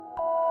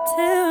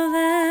Till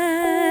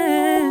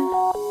then,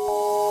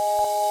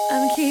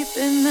 I'm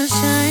keeping my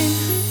shine.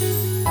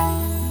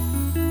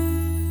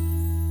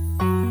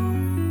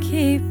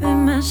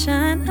 Keeping my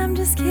shine, I'm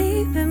just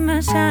keeping my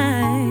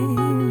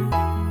shine.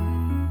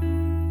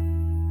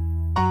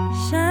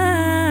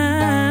 Shine.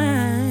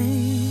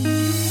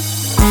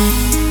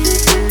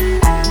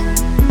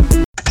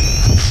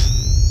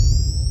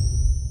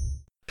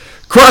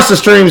 Cross the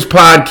Streams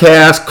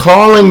podcast,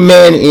 calling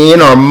men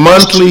in, our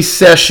monthly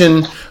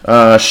session,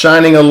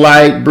 shining a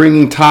light,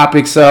 bringing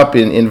topics up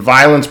in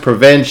violence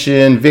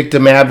prevention,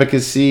 victim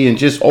advocacy, and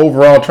just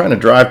overall trying to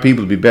drive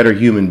people to be better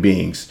human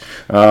beings.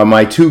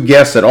 My two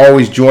guests that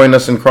always join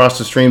us in Cross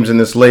the Streams in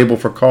this label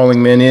for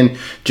calling men in,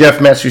 Jeff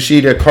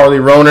Matsushita, Carly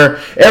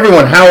Roner.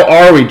 Everyone, how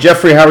are we?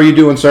 Jeffrey, how are you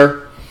doing,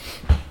 sir?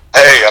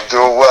 Hey, I'm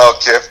doing well,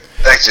 Kip.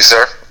 Thank you,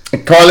 sir.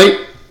 And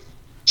Carly?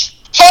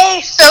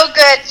 Hey, so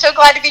good. So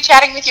glad to be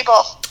chatting with you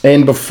both.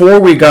 And before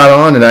we got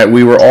on tonight,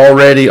 we were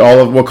already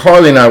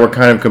Carly and I were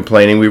kind of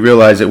complaining. We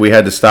realized that we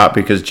had to stop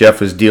because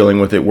Jeff is dealing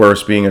with it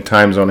worse, being a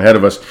time zone ahead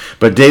of us.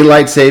 But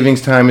daylight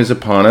savings time is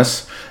upon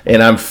us,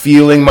 and I'm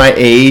feeling my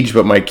age,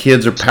 but my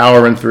kids are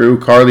powering through.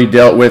 Carly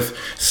dealt with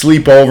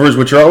sleepovers,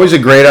 which are always a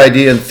great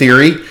idea in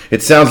theory.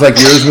 It sounds like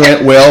yours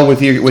went well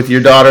with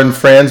your daughter and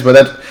friends,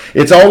 but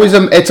it's always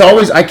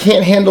I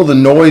can't handle the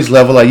noise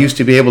level I used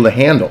to be able to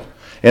handle.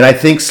 And I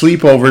think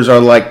sleepovers are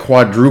like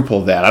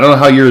quadruple that. I don't know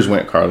how yours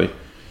went, Carly.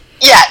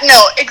 Yeah,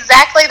 no,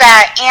 exactly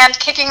that. And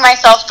kicking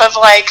myself of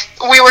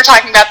we were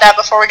talking about that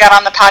before we got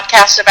on the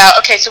podcast about,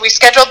 okay, so we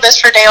scheduled this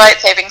for daylight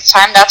savings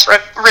time. That's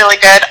really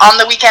good. On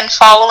the weekend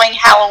following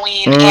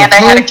Halloween, and I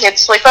had a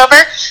kid's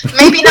sleepover.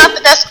 Maybe not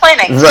the best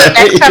planning. Right. So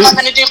next time I'm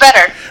going to do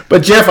better.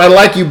 But Jeff, I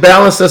like you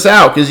balanced us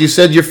out because you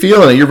said you're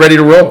feeling it. You're ready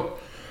to roll.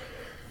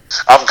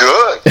 I'm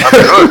good.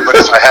 But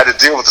if I had to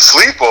deal with the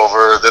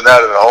sleepover, then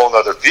that is a whole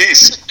other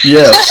piece.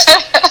 Yes.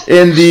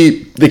 And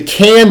the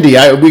candy,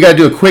 we got to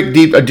do a quick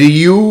deep. Do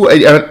you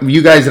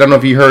guys? I don't know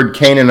if you heard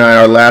Kane and I,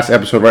 our last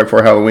episode right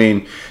before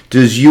Halloween.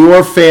 Does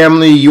your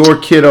family, your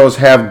kiddos,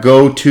 have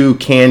go-to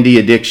candy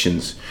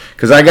addictions?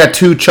 Because I got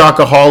two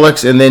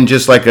chocoholics and then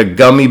just like a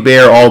gummy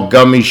bear, all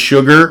gummy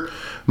sugar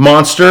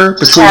monster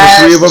between the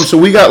three of them. So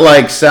we got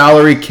like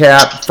salary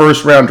cap,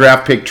 first round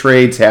draft pick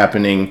trades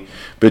happening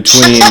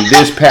between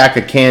this pack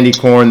of candy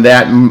corn,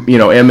 that,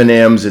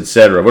 M&Ms,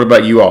 etc. What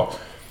about you all?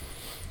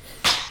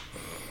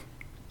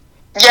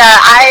 Yeah,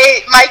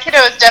 my kiddo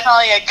is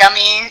definitely a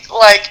gummy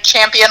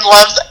champion,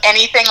 loves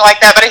anything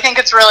like that, but I think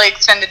it's really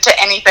extended to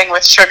anything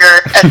with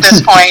sugar at this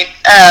point.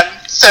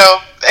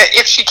 So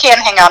if she can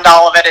hang on to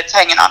all of it, it's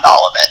hanging on to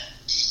all of it.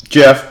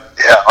 Jeff?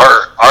 Yeah,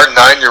 our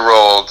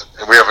 9-year-old,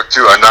 and we have a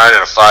 9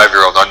 and a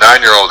 5-year-old. Our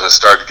 9-year-old has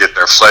started to get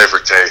their flavor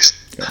taste.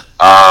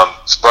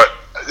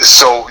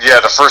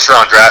 The first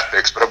round draft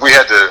picks, but I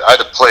had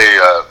to play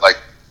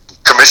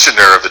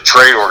commissioner of the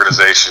trade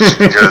organization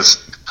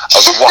because I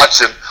was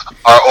watching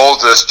our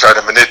oldest try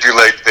to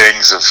manipulate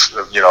things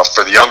for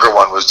the younger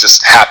one was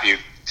just happy.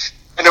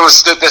 And it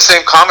was the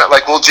same comment,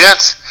 well,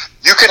 gents,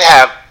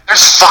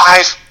 there's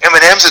 5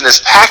 M&Ms in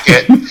this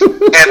packet,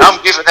 and I'm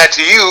giving that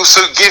to you,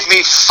 so give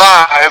me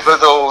 5 of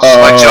those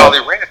Jolly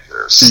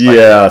Ranchers.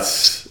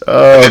 Yes.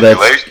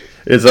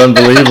 It's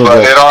unbelievable.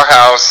 But in our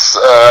house,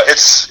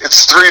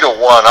 it's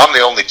 3-1. I'm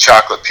the only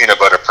chocolate peanut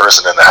butter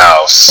person in the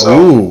house.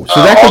 So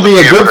that could be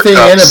a good thing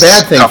and a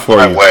bad thing for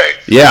you. Way.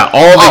 Yeah,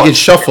 all of it gets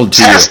shuffled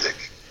fantastic. To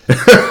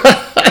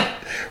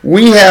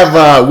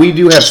you. We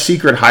do have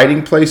secret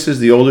hiding places.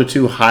 The older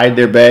two hide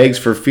their bags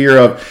for fear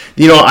of,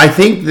 I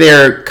think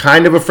they're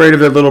kind of afraid of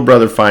their little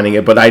brother finding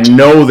it, but I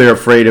know they're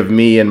afraid of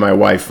me and my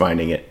wife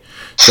finding it.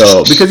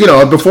 So, because,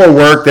 before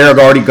work, they're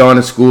already gone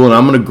to school, and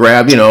I'm going to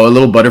grab, a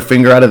little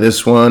Butterfinger out of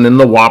this one and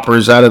the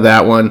Whoppers out of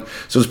that one.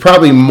 So it's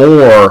probably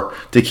more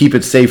to keep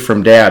it safe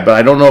from Dad. But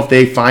I don't know if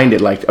they find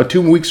it.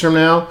 2 weeks from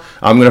now,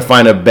 I'm going to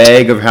find a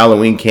bag of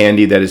Halloween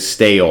candy that is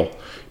stale,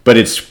 but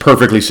it's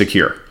perfectly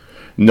secure.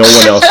 No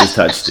one else has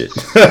touched it.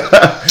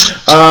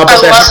 I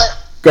love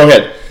it. Go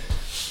ahead.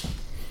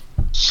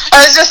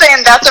 I was just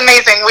saying, that's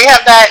amazing. We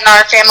have that in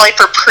our family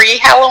for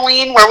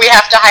pre-Halloween, where we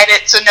have to hide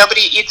it so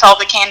nobody eats all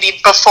the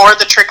candy before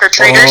the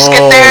trick-or-treaters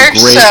get there.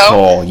 Great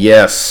call.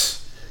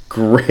 Yes.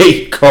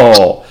 Great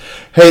call.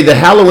 Hey, the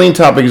Halloween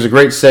topic is a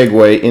great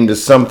segue into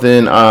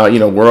something,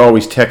 we're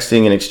always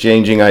texting and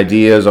exchanging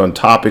ideas on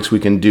topics we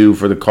can do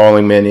for the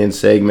Calling Men In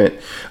segment.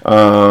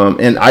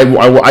 And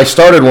I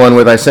started one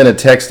with, I sent a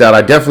text out.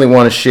 I definitely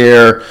want to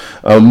share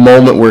a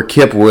moment where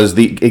Kip was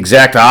the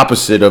exact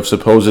opposite of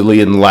supposedly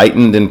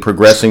enlightened and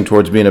progressing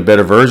towards being a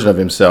better version of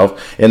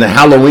himself. And the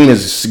Halloween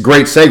is a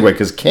great segue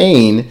because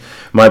Kane,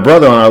 my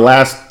brother, on our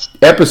last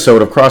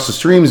episode of Cross the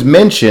Streams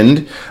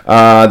mentioned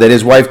that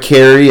his wife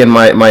Carrie and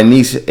my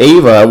niece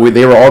Ava,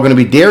 they were all going to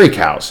be dairy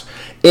cows.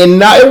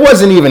 And it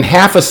wasn't even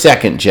half a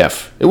second,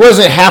 Jeff. It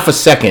wasn't half a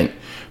second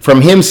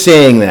from him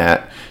saying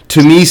that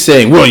to me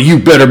saying, well, you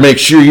better make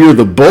sure you're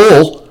the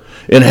bull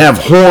and have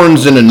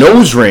horns and a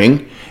nose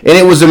ring. And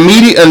it was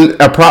immediate.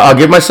 I'll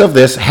give myself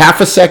this.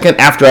 Half a second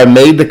after I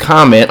made the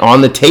comment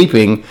on the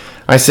taping,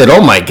 I said,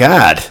 oh, my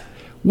God.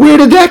 Where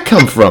did that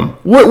come from?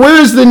 Where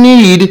is the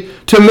need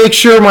to make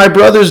sure my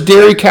brother's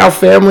Dairy Cow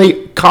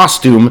family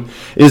costume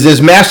is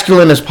as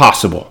masculine as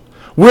possible?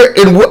 Where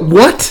and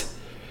what?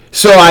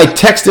 So I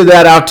texted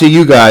that out to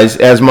you guys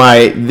as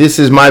this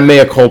is my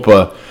mea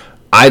culpa.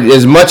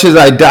 As much as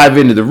I dive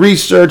into the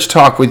research,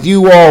 talk with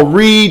you all,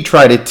 read,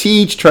 try to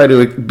teach, try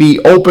to be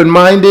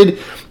open-minded,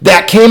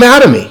 that came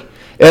out of me.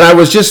 And I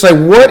was just like,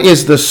 what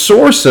is the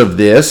source of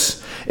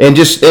this? And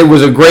it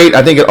was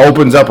I think it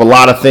opens up a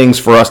lot of things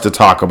for us to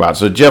talk about.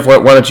 So Jeff, why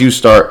don't you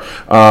start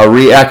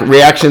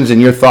reactions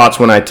and your thoughts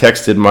when I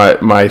texted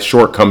my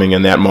shortcoming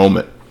in that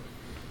moment?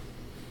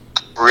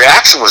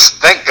 Reaction was,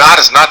 thank God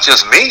it's not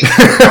just me.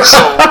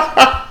 So,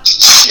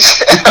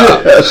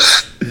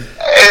 Yes.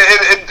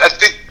 and I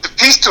think the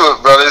piece to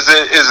it, brother, is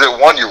that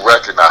one, you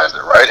recognize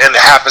it, right? And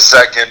half a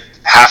second,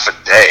 half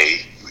a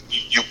day,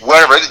 you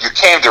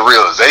came to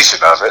realization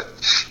of it,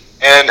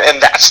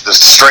 and that's the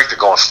strength of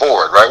going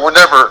forward, right?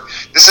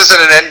 This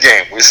isn't an end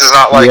game. This is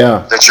not like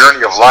the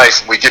journey of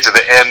life. We get to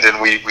the end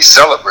and we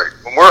celebrate.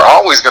 We're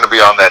always going to be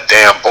on that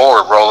damn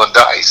board rolling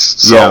dice.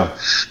 So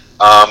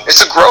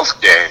it's a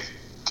growth game.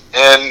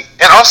 And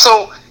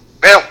also,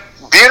 man,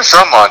 being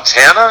from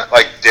Montana,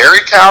 like dairy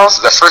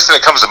cows, the first thing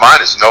that comes to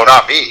mind is, no,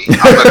 not me.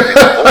 I'm going to be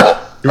the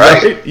bull,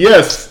 right?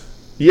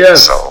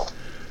 Yes. So,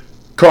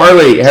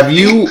 Carly, have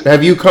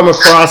you come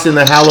across in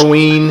the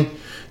Halloween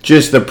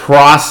just the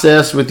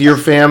process with your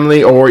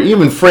family or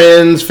even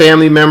friends,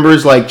 family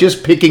members, like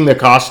just picking the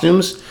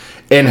costumes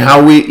and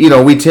how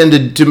we tend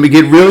to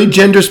get really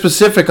gender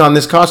specific on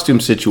this costume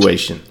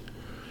situation?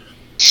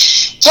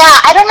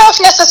 Yeah, I don't know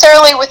if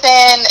necessarily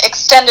within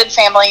extended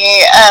family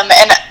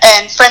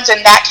and friends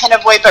in that kind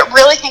of way, but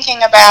really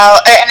thinking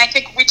about, and I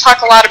think we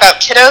talk a lot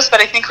about kiddos,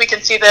 but I think we can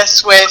see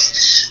this with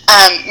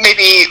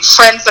maybe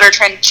friends that are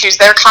trying to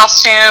choose their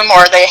costume,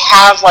 or they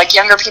have like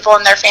younger people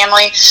in their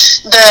family.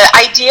 The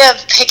idea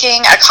of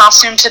picking a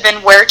costume to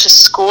then wear to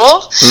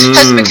school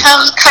has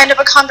become kind of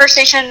a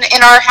conversation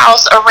in our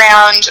house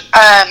around,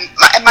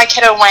 my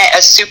kiddo went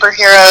as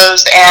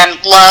superheroes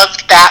and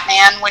loved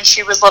Batman when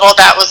she was little.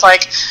 That was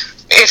like,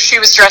 if she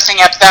was dressing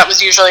up, that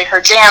was usually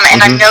her jam.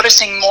 And I'm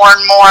noticing more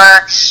and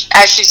more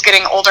as she's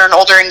getting older and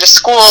older into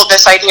school,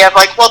 this idea of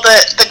like, well,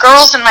 the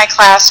girls in my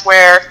class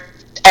wear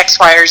X,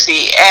 Y, or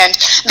Z. And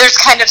there's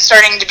kind of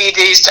starting to be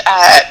these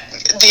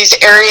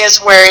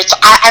areas where it's,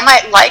 I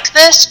might like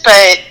this,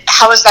 but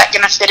how is that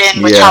going to fit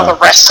in with how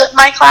the rest of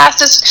my class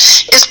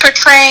is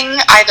portraying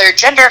either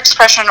gender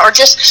expression or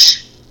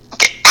just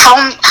how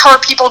are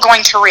people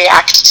going to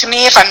react to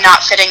me if I'm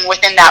not fitting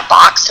within that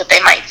box that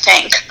they might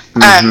think.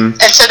 And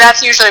so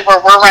that's usually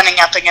where we're running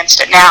up against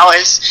it now,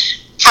 is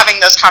having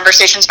those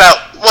conversations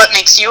about what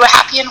makes you a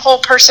happy and whole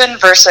person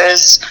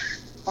versus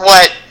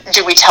what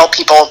do we tell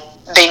people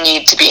they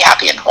need to be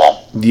happy and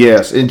whole.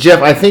 Yes. And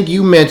Jeff, I think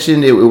you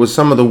mentioned it was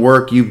some of the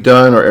work you've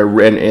done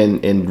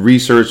and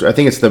research. I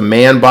think it's the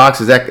Man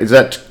Box. Is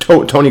that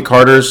Tony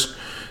Carter's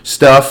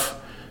stuff?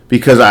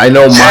 Because I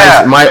know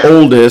my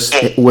oldest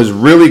was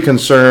really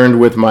concerned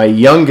with my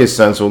youngest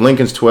son. So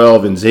Lincoln's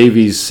 12 and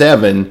Xavier's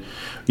 7.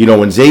 You know,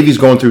 when Xavier's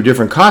going through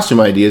different costume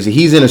ideas,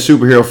 he's in a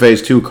superhero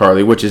phase too,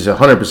 Carly, which is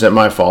 100%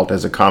 my fault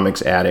as a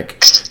comics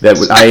addict that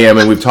I am,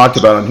 and we've talked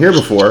about on here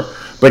before.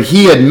 But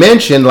he had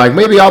mentioned, like,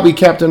 maybe I'll be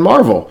Captain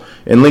Marvel.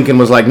 And Lincoln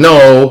was like,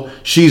 no,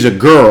 she's a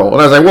girl.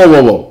 And I was like,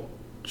 whoa.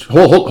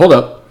 Hold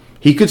up.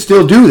 He could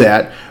still do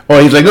that.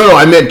 Oh, he's like, no,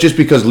 I meant just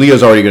because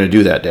Leah's already going to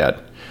do that, Dad.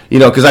 You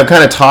know, because I've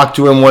kind of talked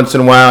to him once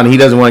in a while, and he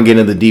doesn't want to get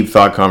into the deep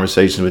thought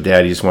conversations with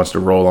Dad. He just wants to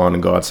roll on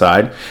and go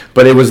outside.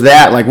 But it was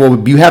that, like,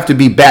 well, you have to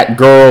be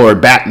Batgirl or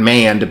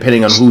Batman,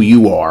 depending on who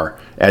you are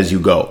as you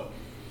go.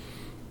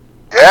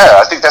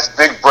 Yeah, I think that's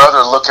big brother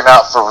looking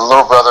out for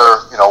little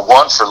brother,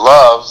 one, for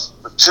love,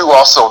 but two,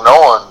 also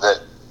knowing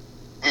that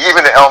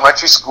even in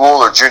elementary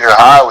school or junior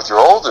high with your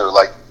older,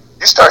 like,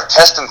 you start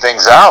testing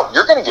things out,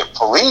 you're going to get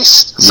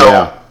policed.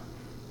 So,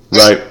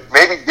 right.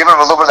 Maybe give him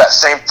a little bit of that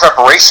same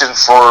preparation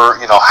for,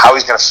 how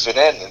he's going to fit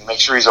in and make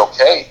sure he's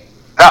okay.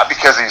 Not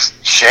because he's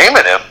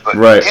shaming him, but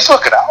he's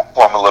looking out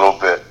for him a little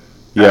bit.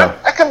 Yeah.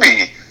 And that can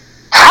be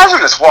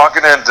hazardous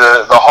walking into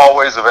the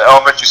hallways of an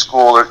elementary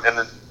school. And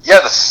then,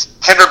 the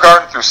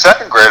kindergarten through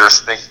second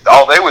graders think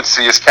all they would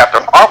see is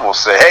Captain Marvel,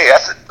 say, hey,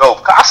 that's a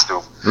dope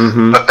costume.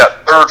 But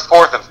that third,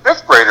 fourth, and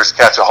fifth graders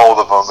catch a hold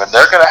of them, and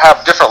they're going to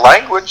have different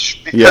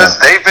language because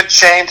they've been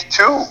shamed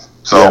too.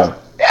 So,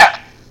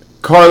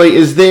 Carly,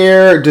 is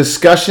there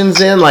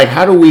discussions in, like,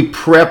 how do we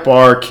prep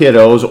our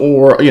kiddos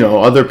or,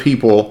 other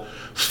people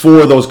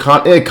for those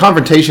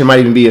confrontation might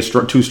even be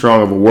too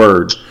strong of a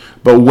word,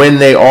 but when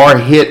they are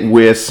hit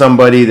with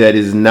somebody that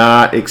is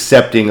not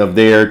accepting of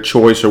their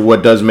choice or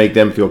what does make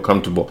them feel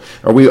comfortable,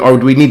 do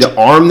we need to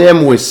arm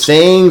them with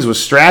sayings, with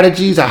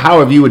strategies? How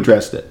have you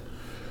addressed it?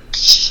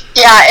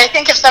 Yeah, I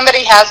think if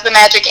somebody has the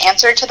magic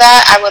answer to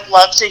that, I would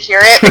love to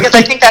hear it, because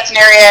I think that's an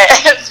area,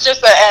 it's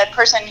just a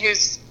person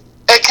who's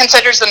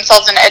considers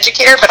themselves an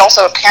educator, but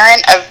also a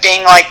parent, of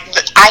being like,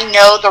 I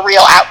know the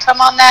real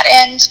outcome on that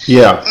end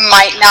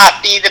might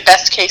not be the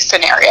best case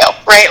scenario,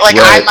 right? Like,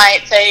 I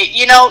might say,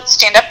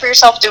 stand up for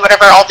yourself, do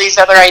whatever, all these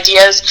other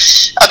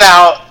ideas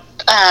about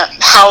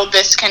how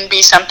this can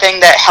be something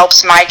that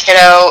helps my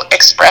kiddo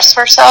express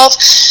herself.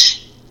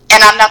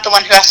 And I'm not the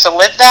one who has to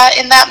live that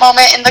in that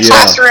moment in the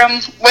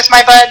classroom with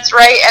my buds,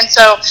 right? And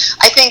so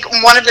I think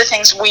one of the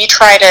things we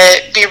try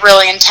to be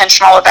really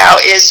intentional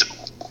about is,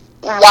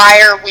 why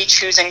are we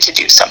choosing to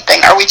do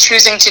something? Are we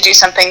choosing to do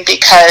something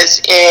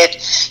because it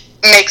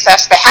makes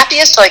us the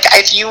happiest? Like,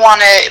 if you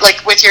want to,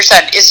 like with your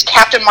son, is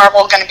Captain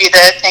Marvel going to be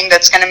the thing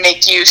that's going to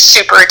make you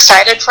super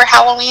excited for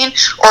Halloween?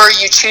 Or are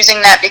you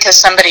choosing that because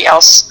somebody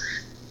else,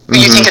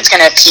 you think it's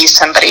going to appease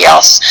somebody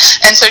else?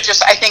 And so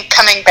just, I think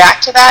coming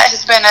back to that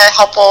has been a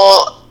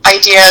helpful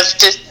idea of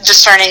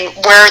discerning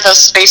where are those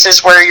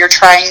spaces where you're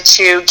trying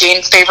to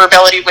gain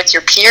favorability with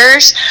your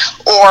peers,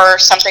 or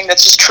something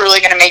that's just truly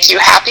going to make you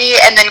happy.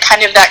 And then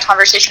kind of that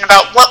conversation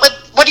about what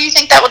do you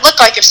think that would look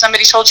like if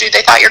somebody told you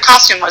they thought your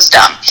costume was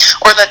dumb,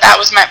 or that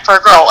was meant for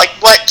a girl? Like,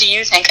 what do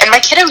you think? And my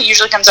kiddo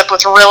usually comes up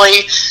with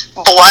really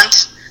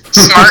blunt,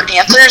 smart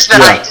answers that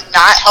I did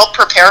not help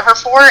prepare her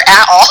for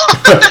at all.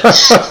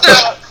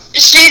 So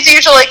she's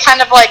usually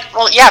kind of like,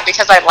 well, yeah,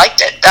 because I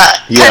liked it.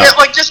 Kind of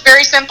like just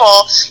very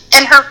simple.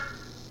 And her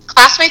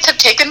classmates have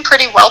taken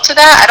pretty well to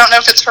that. I don't know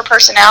if it's her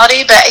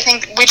personality, but I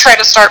think we try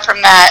to start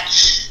from that.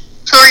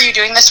 Who are you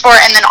doing this for?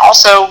 And then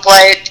also,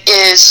 what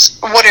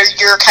are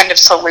your kind of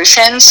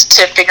solutions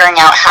to figuring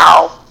out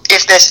how,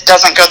 if this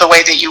doesn't go the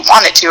way that you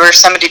want it to, or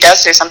somebody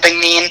does say something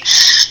mean,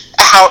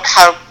 how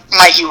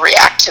might you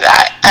react to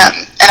that?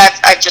 And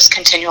I've just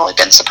continually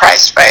been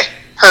surprised by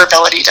her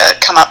ability to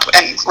come up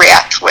and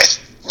react with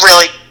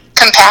really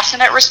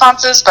compassionate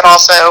responses, but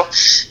also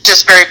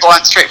just very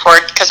blunt,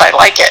 straightforward, because I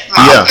like it,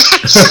 Mom. Yeah.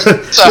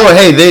 So. Well,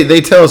 hey, they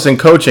tell us in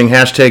coaching,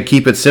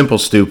 #keep it simple,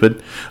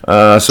 stupid.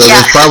 So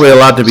there's probably a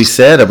lot to be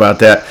said about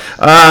that.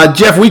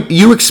 Jeff,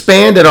 you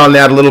expanded on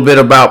that a little bit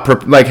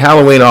about, like,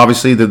 Halloween,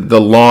 obviously the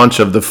launch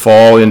of the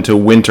fall into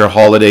winter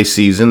holiday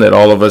season that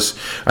all of us,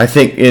 I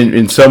think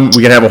in some,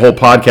 we can have a whole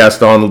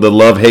podcast on the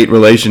love-hate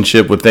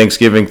relationship with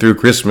Thanksgiving through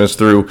Christmas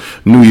through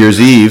New Year's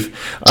Eve.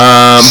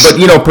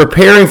 But,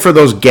 preparing for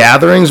those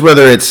gatherings,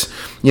 whether it's,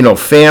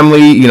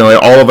 family,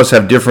 all of us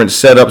have different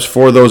setups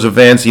for those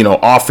events,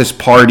 office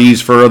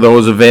parties for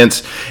those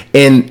events.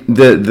 And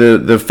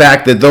the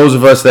fact that those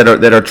of us that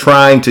are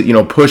trying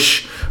to,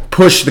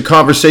 push the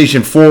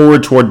conversation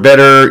forward toward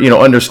better,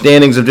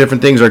 understandings of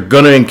different things, are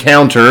going to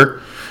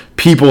encounter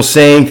people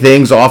saying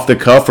things off the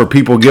cuff, or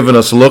people giving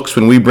us looks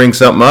when we bring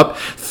something up.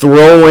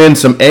 Throw in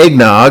some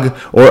eggnog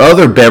or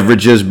other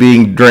beverages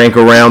being drank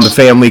around the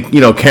family,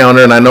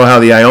 counter, and I know how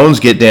the Iones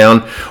get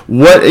down.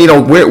 What,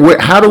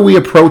 how do we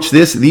approach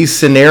these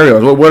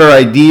scenarios? What are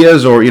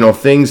ideas or,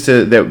 things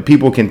that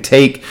people can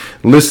take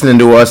listening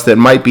to us that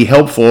might be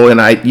helpful?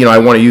 And I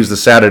want to use the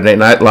Saturday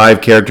Night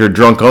Live character,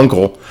 Drunk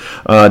Uncle.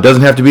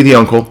 Doesn't have to be the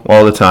uncle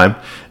all the time.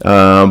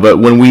 But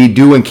when we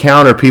do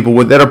encounter people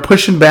that are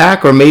pushing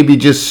back, or maybe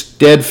just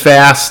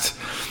steadfast,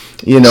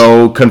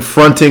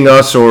 confronting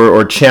us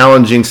or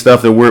challenging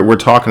stuff that we're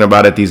talking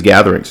about at these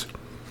gatherings.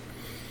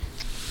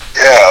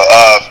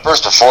 Yeah,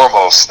 first and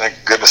foremost, thank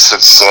goodness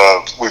since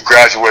we've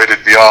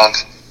graduated beyond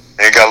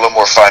and got a little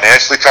more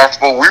financially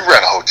comfortable, we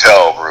rent a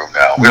hotel room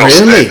now. We don't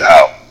stay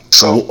out.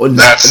 So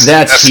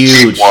that's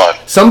huge.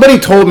 Somebody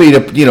told me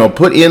to,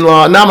 put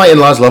in-law, not my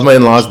in-laws, love my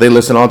in-laws, they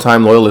listen all the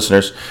time, loyal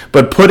listeners,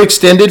 but put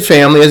extended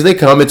family as they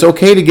come. It's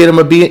okay to get them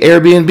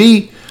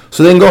Airbnb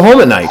so they can go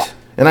home at night.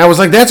 And I was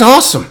like, that's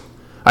awesome.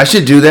 I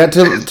should do that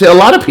to a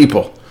lot of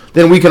people.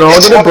 Then we can all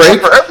get a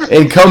break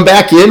and come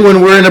back in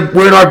when we're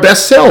in our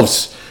best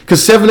selves.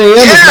 Because 7 a.m.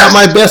 is not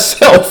my best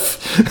self.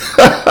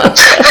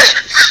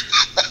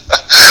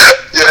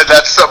 Yeah,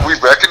 that's something we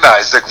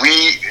recognize. Like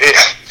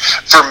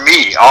for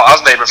me,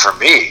 I'll name it for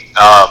me.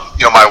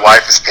 My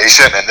wife is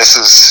patient, and this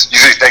is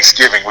usually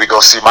Thanksgiving. We go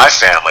see my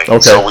family. Okay.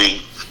 So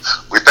we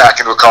back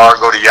into a car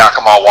and go to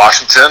Yakima,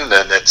 Washington,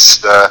 and it's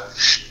the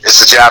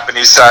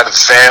Japanese side of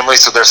the family.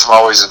 So there's some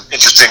always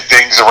interesting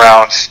things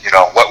around,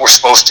 what we're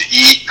supposed to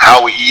eat,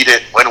 how we eat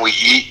it, when we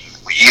eat.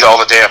 We eat all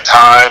the damn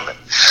time.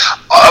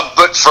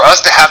 But for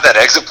us to have that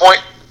exit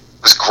point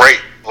was great.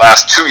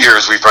 Last 2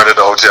 years we've rented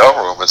a hotel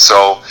room, and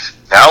so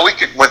now we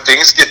can, when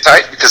things get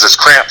tight because it's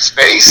cramped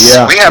space,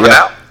 we have an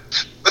outlet.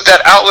 But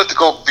that outlet to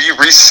go be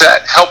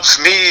reset helps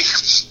me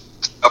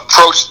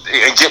approach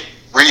and get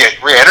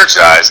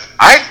re-energized.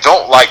 I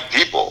don't like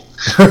people.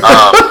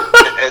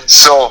 And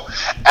so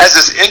as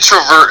this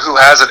introvert who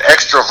has an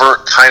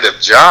extrovert kind of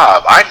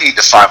job, I need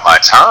to find my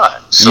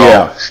time. So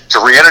to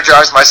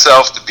re-energize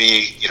myself, to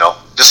be,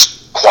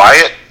 just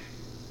quiet.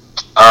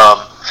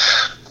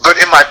 But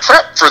in my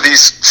prep for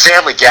these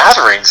family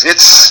gatherings,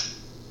 it's,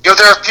 there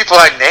are people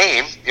I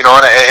name, and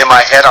in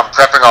my head I'm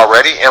prepping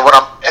already. And what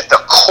I'm at the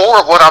core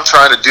of what I'm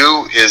trying to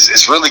do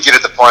is really get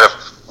at the point of,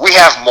 we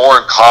have more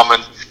in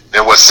common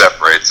than what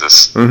separates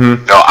us.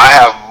 Mm-hmm. I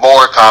have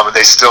more in common.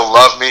 They still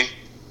love me.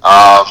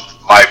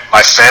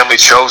 My family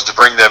chose to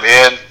bring them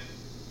in.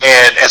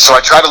 And so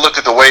I try to look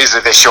at the ways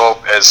that they show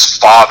up as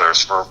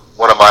fathers. For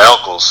one of my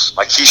uncles,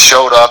 like he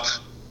showed up.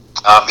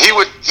 I'm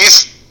going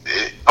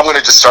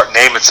to just start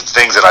naming some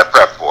things that I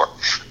prepped for.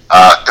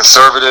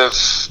 Conservative,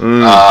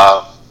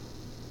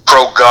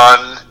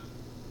 pro-gun,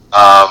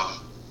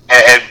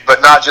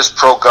 but not just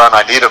pro-gun,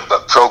 I need them,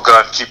 but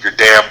pro-gun, keep your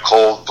damn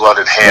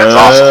cold-blooded hands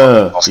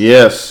off.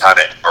 Yes. Kind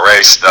of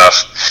NRA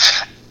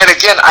stuff. And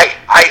again,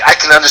 I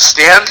can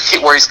understand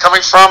where he's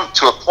coming from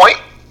to a point,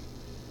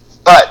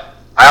 but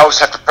I always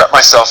have to prep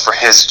myself for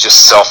his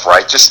just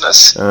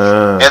self-righteousness.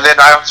 And then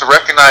I have to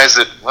recognize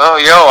that, well,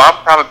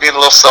 I'm probably being a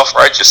little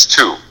self-righteous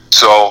too.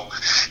 So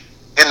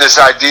in this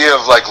idea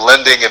of like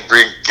lending and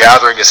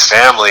gathering his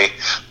family,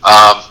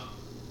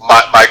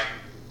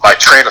 my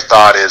train of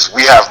thought is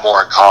we have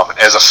more in common.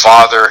 As a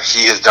father,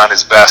 he has done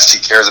his best. He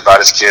cares about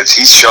his kids.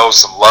 He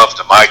shows some love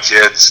to my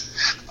kids.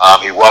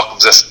 He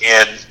welcomes us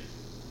in,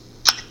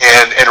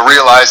 and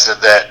realizes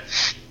that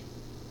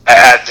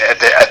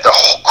at the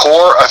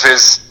core of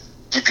his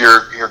keep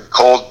your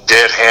cold,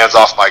 dead hands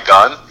off my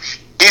gun,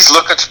 he's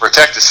looking to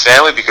protect his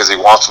family because he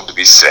wants them to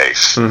be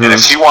safe. And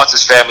if he wants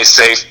his family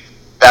safe,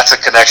 that's a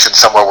connection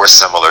somewhere we're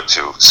similar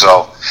to.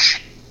 So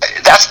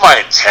that's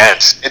my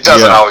intent. It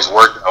doesn't always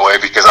work that way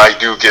because I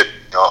do get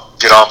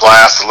on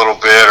blast a little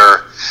bit,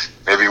 or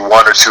maybe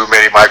one or two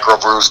mini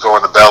microbrews go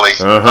in the belly.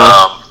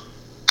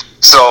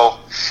 So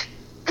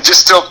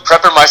just still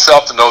prepping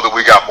myself to know that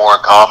we got more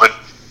in common,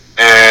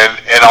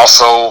 and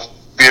also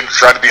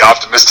trying to be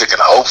optimistic and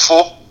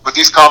hopeful with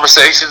these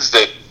conversations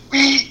that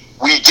we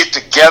get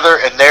together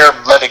and they're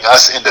letting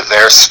us into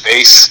their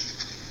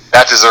space.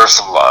 That deserves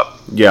some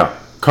love. Yeah.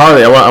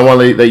 Carly, I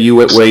want to let you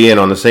weigh in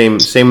on the same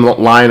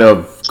line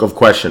of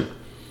question.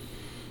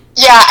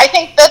 Yeah, I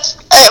think that's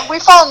we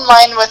fall in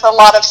line with a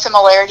lot of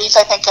similarities,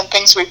 I think, in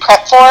things we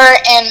prep for,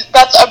 and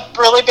that's a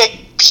really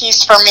big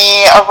piece for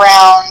me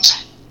around,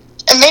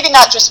 and maybe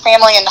not just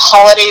family and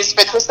holidays,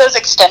 but just those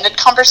extended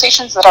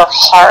conversations that are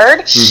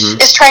hard,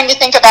 is trying to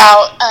think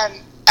about,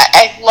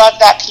 I love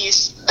that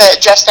piece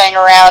that Jeff's saying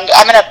around,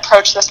 I'm going to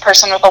approach this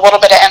person with a little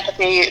bit of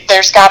empathy.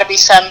 There's got to be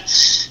some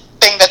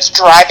thing that's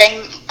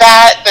driving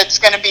that's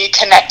going to be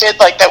connected,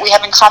 like that we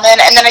have in common.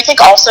 And then I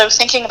think also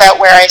thinking about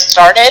where I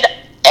started,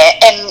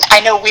 and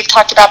I know we've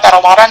talked about that a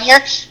lot on here,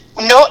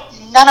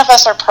 none of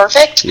us are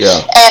perfect.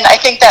 And I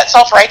think that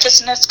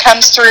self-righteousness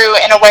comes through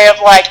in a way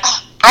of like,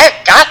 oh,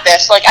 I've got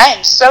this, like I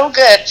am so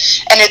good,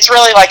 and it's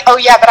really like, oh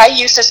yeah, but I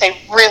used to say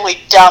really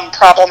dumb,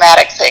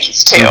 problematic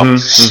things too.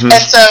 And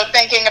so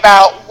thinking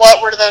about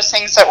what were those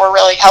things that were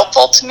really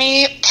helpful to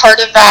me, part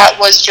of that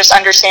was just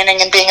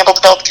understanding and being able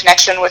to build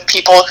connection with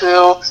people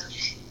who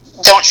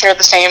don't share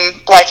the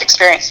same life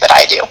experience that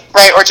I do,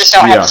 right? Or just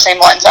don't have the same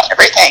lens on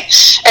everything.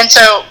 And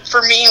so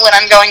for me, when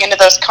I'm going into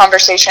those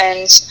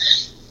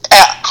conversations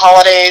at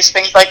holidays,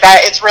 things like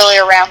that, it's really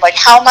around like,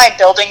 how am I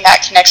building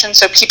that connection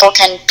so people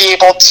can be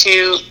able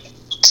to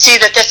see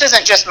that this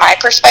isn't just my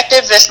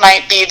perspective, this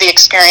might be the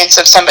experience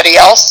of somebody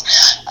else,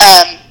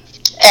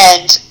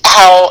 and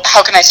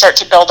how can I start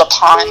to build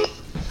upon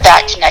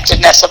that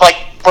connectedness of like,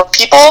 we're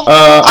people.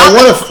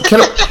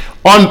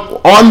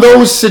 On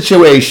those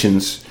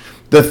situations,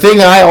 the thing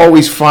I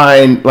always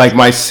find, like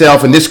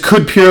myself, and this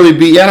could purely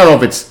be, I don't know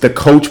if it's the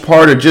coach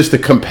part or just the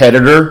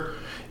competitor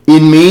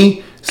in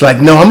me, it's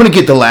like, no, I'm going to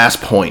get the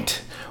last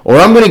point, or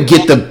I'm going to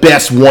get the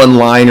best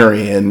one-liner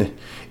in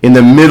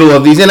the middle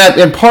of these.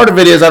 And part of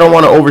it is I don't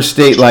want to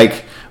overstate,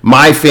 like,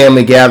 my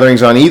family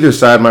gatherings on either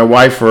side, my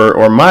wife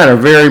or mine, are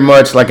very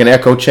much like an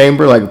echo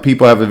chamber. Like,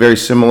 people have a very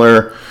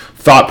similar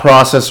thought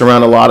process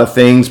around a lot of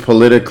things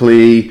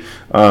politically.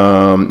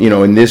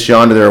 In this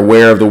genre, they're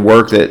aware of the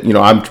work that,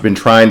 I've been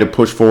trying to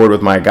push forward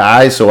with my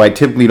guys. So I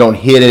typically don't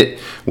hit it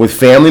with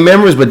family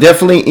members, but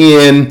definitely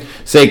in,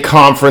 say,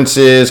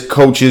 conferences,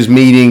 coaches,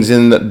 meetings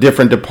in the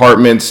different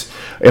departments.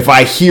 If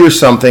I hear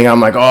something, I'm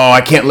like, oh,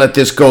 I can't let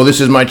this go. This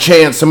is my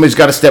chance. Somebody's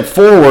got to step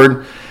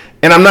forward.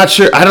 And I'm not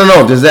sure, I don't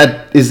know,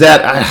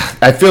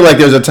 I feel like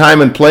there's a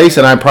time and place,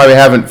 and I probably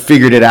haven't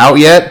figured it out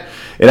yet.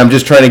 And I'm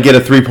just trying to get a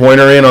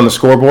three-pointer in on the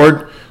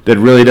scoreboard that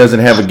really doesn't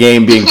have a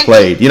game being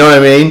played. You know what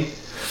I mean?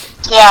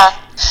 Yeah.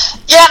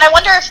 Yeah, and I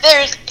wonder if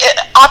there's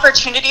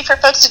opportunity for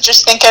folks to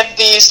just think of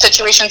these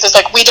situations as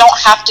like, we don't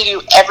have to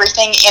do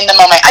everything in the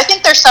moment. I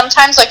think there's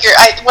sometimes like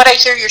what I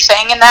hear you're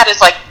saying in that is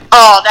like,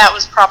 oh, that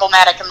was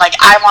problematic, and like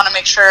I want to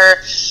make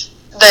sure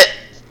that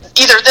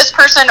either this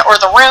person or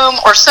the room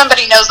or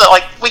somebody knows that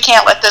like we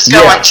can't let this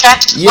go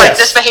unchecked. Like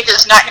this behavior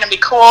is not going to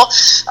be cool.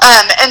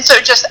 And so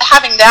just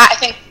having that, I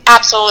think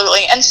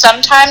absolutely. And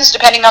sometimes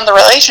depending on the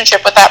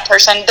relationship with that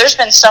person, there's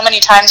been so many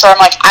times where I'm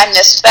like, I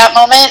missed that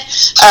moment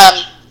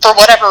for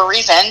whatever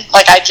reason.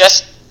 Like I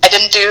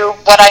didn't do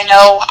what I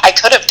know I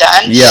could have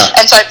done.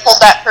 And so I pulled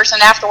that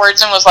person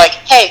afterwards and was like,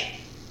 hey,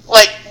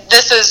 like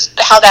this is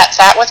how that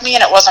sat with me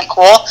and it wasn't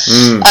cool.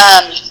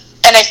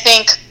 And I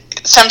think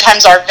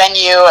sometimes our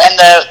venue and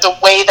the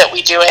way that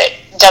we do it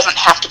doesn't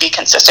have to be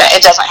consistent.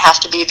 It doesn't have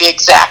to be the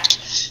exact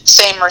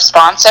same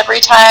response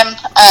every time.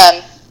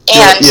 I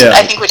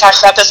think we talked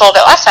about this a little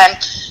bit last time.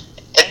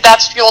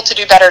 That's fuel to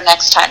do better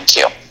next time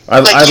too. I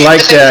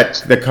like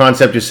that, the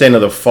concept you're saying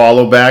of the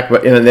follow back,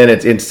 but and then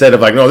it's instead of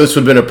like, no, this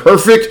would have been a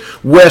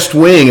perfect West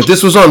Wing. If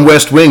this was on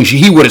West Wing,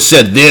 he would have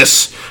said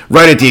this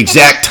right at the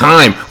exact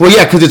time. Well,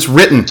 yeah, because it's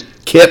written,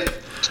 Kip.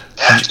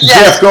 Yes.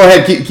 Jeff, go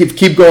ahead.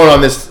 Keep going on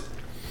this.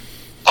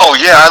 Oh,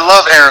 yeah, I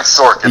love Aaron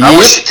Sorkin. I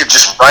wish he could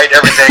just write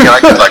everything and I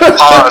could, like,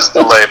 pause,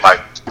 delay my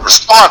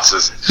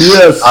responses.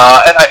 Yes.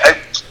 And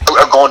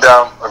I'm going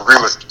down, I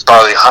agree with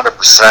Charlie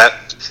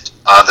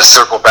 100%. The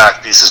circle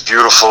back piece is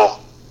beautiful.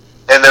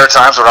 And there are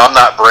times when I'm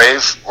not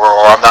brave or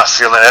I'm not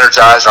feeling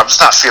energized or I'm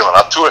just not feeling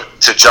up to it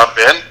to jump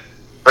in.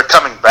 But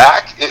coming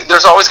back,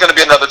 there's always going to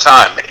be another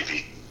time,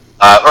 maybe.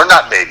 Or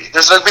not maybe.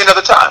 There's going to be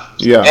another time.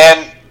 Yeah.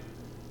 And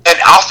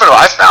often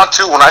I found,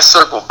 too, when I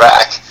circle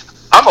back,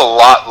 I'm a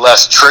lot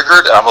less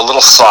triggered. I'm a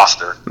little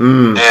softer.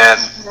 And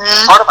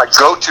part of my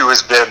go-to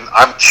has been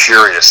I'm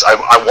curious.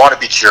 I want to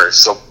be curious.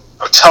 So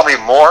tell me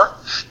more.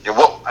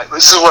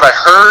 This is what I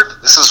heard.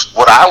 This is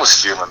what I was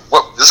feeling.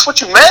 This is what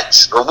you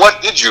meant? Or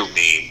what did you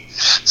mean?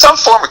 Some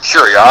form of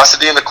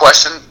curiosity in the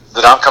question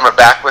that I'm coming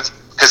back with.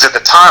 Because at the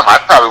time,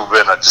 I've probably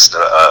been just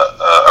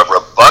a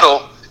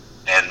rebuttal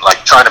and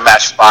like trying to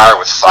match fire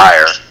with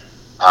fire.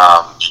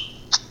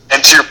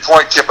 And to your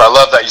point, Kip, I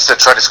love that you said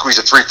try to squeeze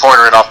a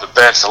three-pointer in off the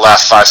bench the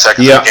last 5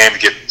 seconds of the game to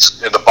get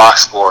in the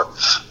box score.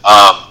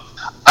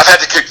 I've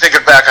had to keep thinking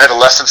back. I had a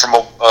lesson from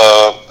a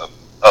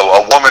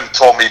woman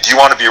told me, do you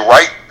want to be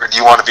right or do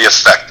you want to be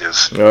effective?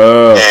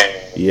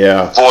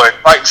 Yeah. Boy,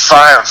 fighting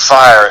fire and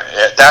fire,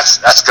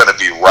 that's going to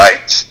be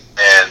right.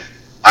 And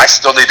I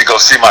still need to go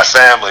see my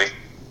family.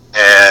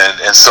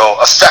 And so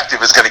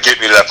effective is going to get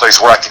me to that place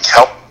where I can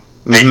help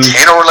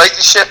maintain a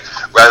relationship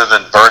rather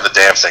than burn the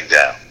damn thing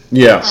down.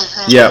 Yeah,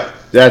 yeah,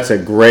 that's a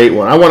great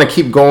one. I want to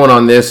keep going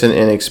on this and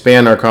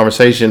expand our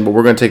conversation, but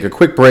we're going to take a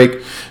quick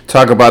break,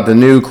 talk about the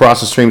new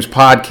Cross the Streams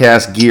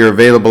podcast gear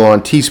available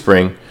on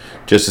Teespring.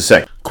 Just a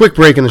sec. Quick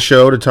break in the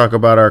show to talk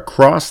about our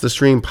Cross the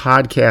Stream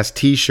podcast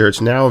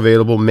t-shirts, now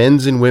available,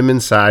 men's and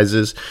women's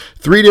sizes,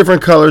 3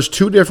 different colors,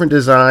 2 different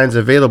designs,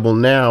 available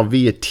now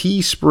via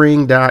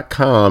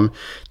teespring.com,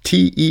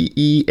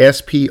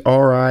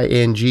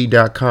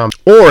 teespring.com,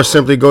 or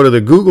simply go to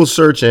the Google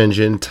search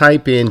engine,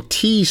 type in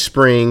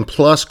Teespring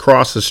plus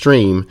Cross the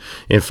Stream,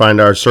 and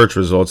find our search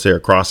results there,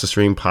 Cross the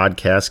Stream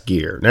podcast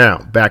gear. Now,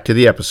 back to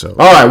the episode.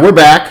 All right, we're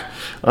back.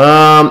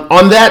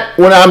 On that,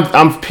 when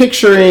I'm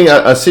picturing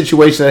a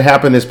situation that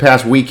happened this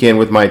past weekend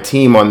with my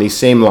team on these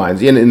same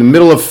lines, in the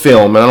middle of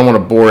film, and I don't want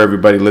to bore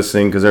everybody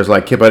listening because there's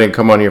like, Kip, I didn't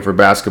come on here for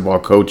basketball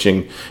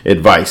coaching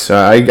advice.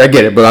 I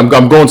get it, but I'm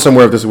going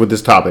somewhere with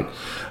this topic.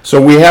 So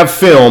we have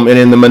film, and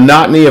in the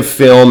monotony of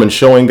film and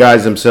showing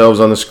guys themselves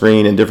on the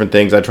screen and different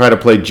things, I try to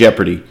play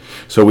Jeopardy.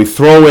 So we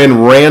throw in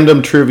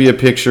random trivia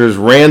pictures,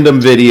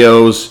 random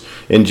videos,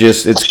 and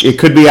just it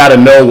could be out of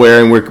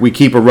nowhere, and we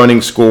keep a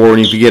running score, and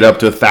if you get up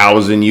to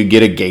 1,000, you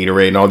get a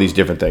Gatorade and all these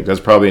different things.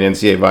 That's probably an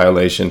NCAA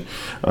violation,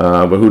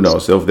 but who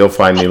knows? They'll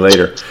find me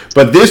later.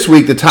 But this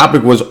week the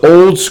topic was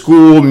old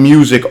school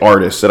music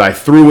artists that I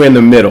threw in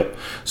the middle.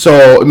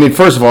 So, I mean,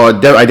 first of all, I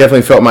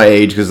definitely felt my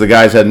age because the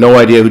guys had no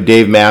idea who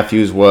Dave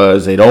Matthews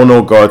was. They don't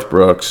know Garth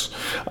Brooks.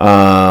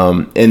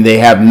 And they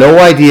have no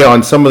idea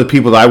on some of the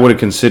people that I would have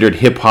considered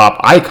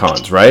hip-hop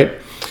icons, right?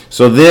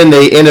 So then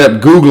they ended up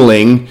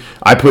Googling,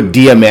 I put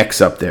DMX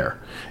up there.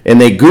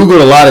 And they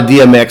Googled a lot of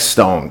DMX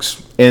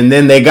songs. And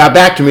then they got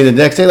back to me the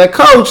next day like,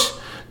 Coach,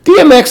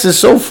 DMX is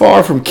so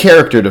far from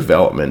character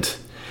development.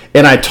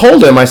 And I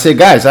told them, I said,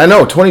 guys, I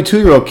know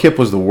 22-year-old Kip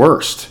was the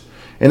worst.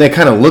 And they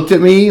kind of looked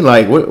at me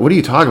like, what are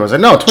you talking about? I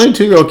was like, no,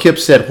 22-year-old Kip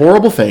said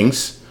horrible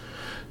things,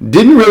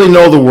 didn't really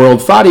know the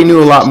world, thought he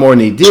knew a lot more than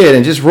he did,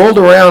 and just rolled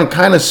around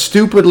kind of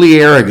stupidly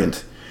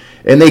arrogant.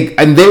 And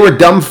they were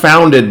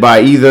dumbfounded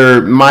by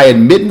either my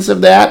admittance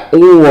of that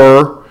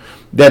or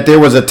that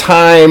there was a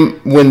time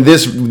when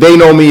they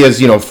know me as,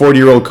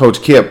 40-year-old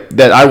Coach Kip,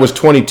 that I was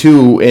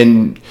 22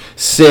 and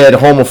said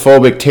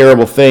homophobic,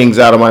 terrible things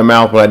out of my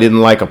mouth when I didn't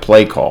like a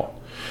play call.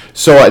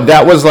 So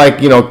that was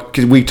like,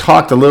 because we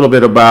talked a little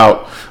bit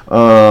about,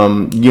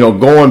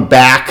 going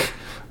back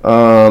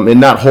and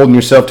not holding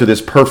yourself to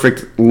this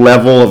perfect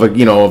level of,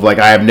 of like,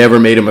 I have never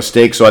made a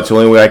mistake, so that's the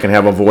only way I can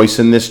have a voice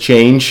in this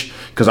change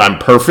because I'm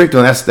perfect,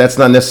 and that's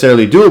not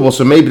necessarily doable.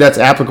 So maybe that's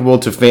applicable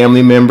to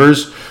family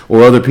members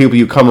or other people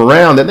you come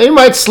around, that they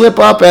might slip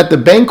up at the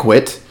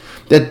banquet.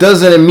 That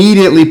doesn't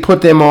immediately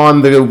put them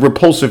on the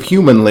repulsive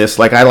human list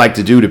like I like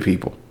to do to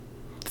people.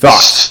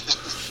 Thoughts?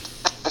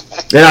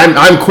 And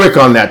I'm quick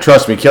on that.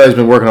 Trust me, Kelly's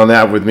been working on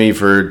that with me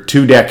for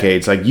 2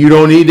 decades. Like, you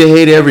don't need to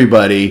hate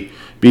everybody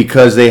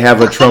because they have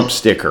a Trump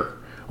sticker.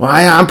 Well,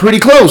 I'm pretty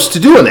close to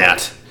doing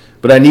that,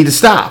 but I need to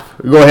stop.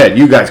 Go ahead,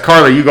 you guys.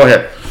 Carly, you go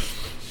ahead.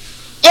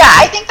 Yeah,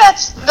 I think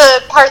that's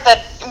the part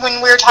that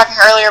when we were talking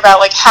earlier about,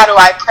 like, how do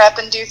I prep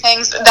and do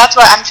things, that's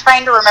what I'm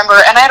trying to remember.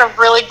 And I had a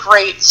really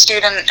great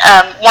student,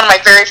 one of my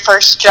very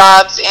first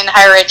jobs in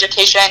higher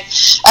education,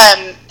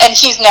 and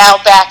he's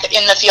now back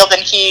in the field,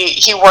 and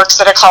he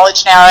works at a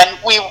college now. And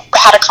we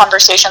had a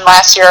conversation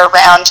last year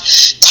around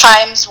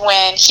times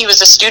when he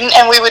was a student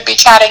and we would be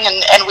chatting,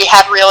 and we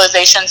had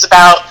realizations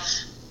about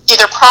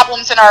either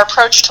problems in our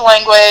approach to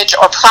language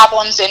or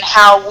problems in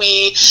how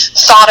we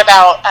thought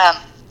about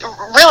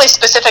really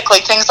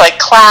specifically things like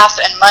class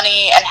and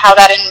money and how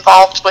that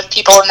involved with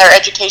people in their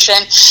education.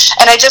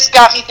 And it just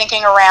got me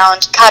thinking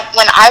around, God,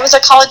 when I was a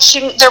college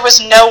student, there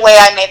was no way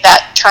I made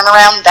that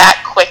turnaround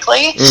that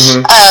quickly.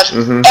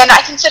 And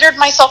I considered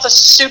myself a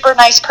super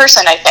nice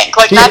person, I think.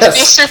 Like, not to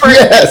be super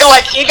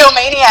like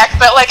egomaniac,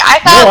 but like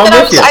I thought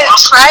I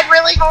tried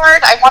really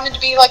hard. I wanted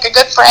to be like a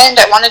good friend.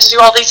 I wanted to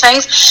do all these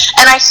things.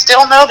 And I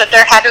still know that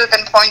there had to have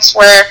been points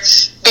where,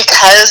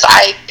 because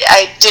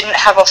I didn't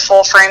have a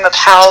full frame of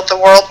how the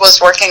world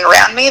was working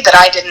around me, that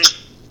I didn't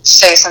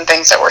say some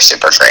things that were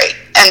super great.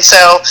 And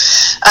so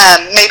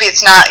maybe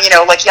it's not,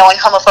 like yelling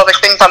homophobic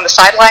things on the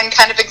sideline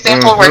kind of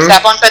example where it's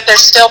that one, but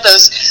there's still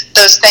those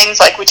things,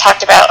 like we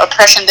talked about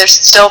oppression, there's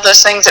still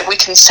those things that we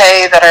can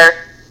say that are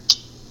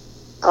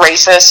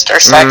racist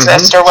or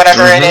sexist or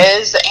whatever it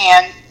is,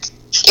 and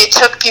it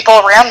took people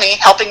around me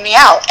helping me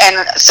out.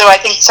 And so I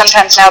think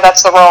sometimes now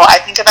that's the role I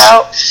think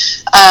about,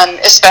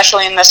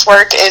 especially in this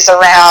work, is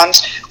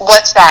around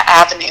what's that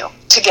avenue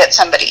to get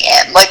somebody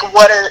in. Like,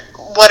 what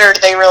are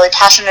they really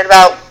passionate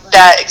about?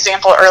 That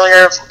example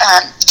earlier of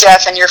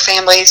Jeff and your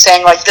family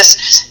saying, like,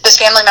 this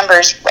family member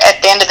is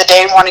at the end of the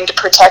day wanting to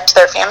protect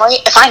their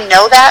family. If I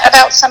know that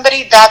about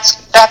somebody,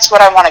 that's what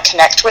I want to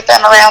connect with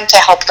them around, to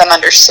help them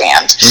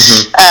understand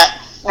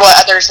what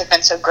others have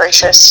been so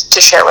gracious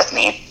to share with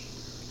me.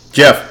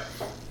 Jeff.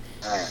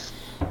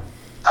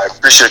 I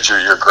appreciate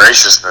your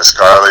graciousness,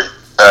 Carly.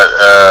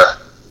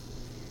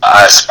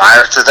 I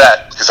aspire to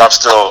that, because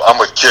I'm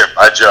with Kip.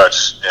 I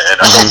judge, and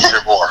I don't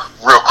hear more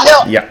real quick.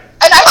 No,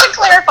 and I should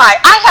clarify,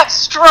 I have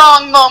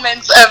strong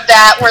moments of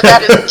that where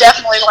that is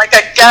definitely like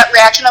a gut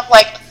reaction of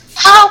like,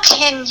 how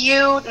can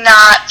you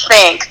not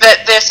think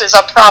that this is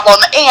a problem?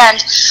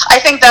 And I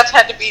think that's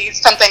had to be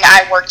something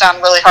I worked on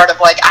really hard, of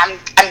like, I'm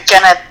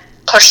gonna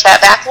push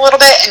that back a little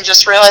bit and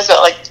just realize that,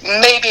 like,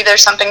 maybe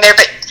there's something there.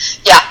 But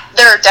yeah,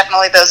 there are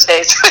definitely those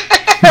days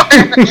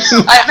where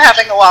I'm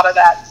having a lot of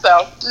that.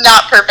 So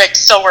not perfect,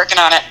 still working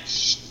on it.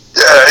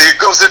 Yeah, it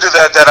goes into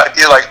that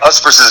idea, like us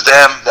versus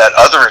them, that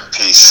othering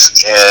piece.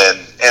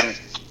 And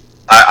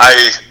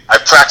I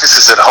practice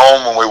this at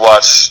home when we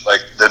watch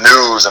like the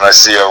news and I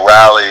see a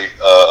rally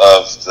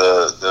of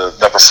the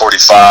number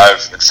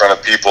 45 in front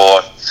of people,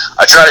 and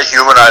I try to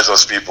humanize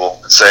those people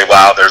and say,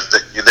 wow,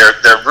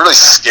 they're really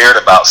scared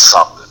about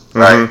something,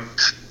 right?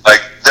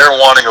 Like, they're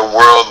wanting a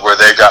world where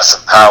they got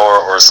some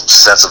power or some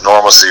sense of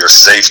normalcy or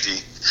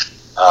safety.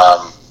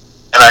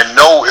 And I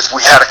know if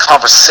we had a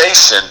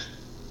conversation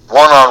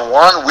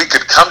one-on-one, we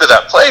could come to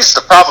that place.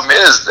 The problem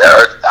is there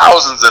are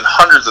thousands and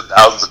hundreds of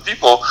thousands of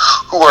people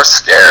who are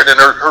scared and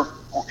are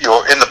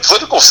in the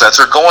political sense,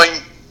 are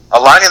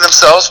aligning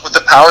themselves with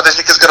the power they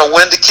think is going to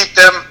win to keep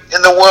them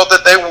in the world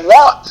that they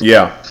want.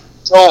 Yeah.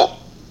 So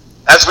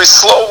as we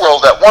slow roll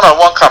that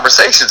one-on-one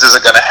conversations isn't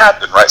going to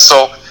happen, right?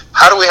 So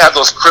how do we have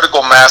those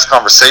critical mass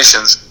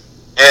conversations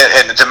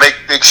and to make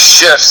big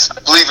shifts? I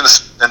believe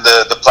in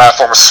the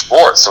platform of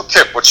sports. So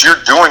Kip, what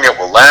you're doing it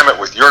with Willamette,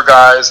 with your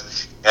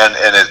guys, and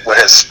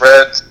what has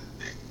spread,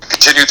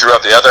 continued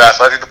throughout the other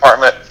athletic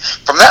department.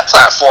 From that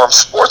platform,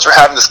 sports are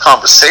having this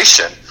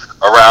conversation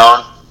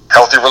around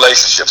healthy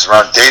relationships,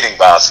 around dating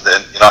violence. And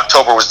then in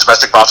October was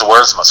Domestic Violence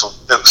Awareness Month. So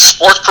the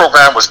sports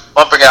program was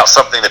bumping out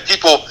something that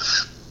people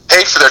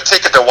paid for their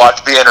ticket to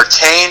watch, be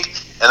entertained,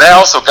 and they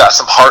also got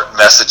some heart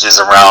messages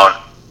around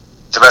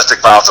Domestic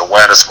Violence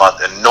Awareness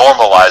Month and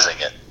normalizing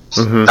it.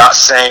 Not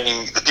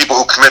saying the people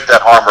who commit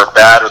that harm are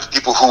bad, or the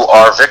people who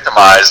are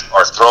victimized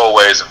are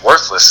throwaways and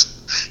worthless.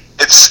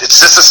 It's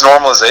just this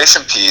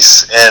normalization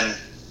piece, and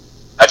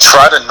I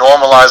try to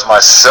normalize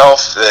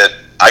myself that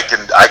I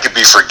can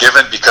be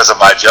forgiven because of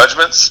my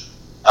judgments,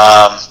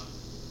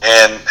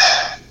 and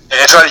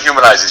try to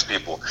humanize these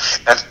people.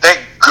 And thank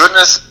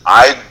goodness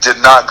I did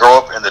not grow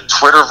up in the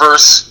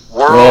Twitterverse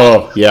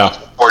world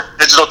or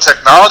digital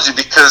technology,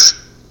 because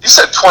you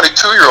said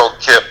 22-year-old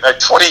Kip,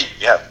 at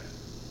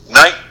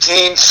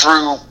 19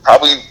 through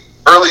probably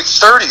early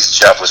 30s,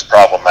 Jeff was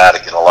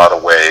problematic in a lot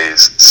of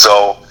ways.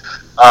 So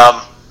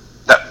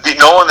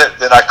knowing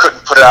that I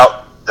couldn't put it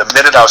out the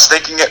minute I was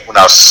thinking it, when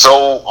I was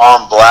so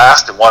on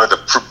blast and wanted to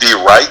be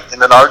right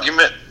in an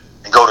argument,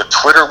 and go to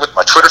Twitter with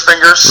my Twitter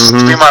fingers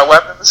to be my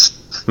weapons.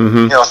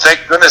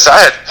 Thank goodness I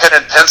had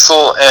pen and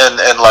pencil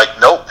and like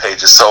note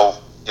pages. So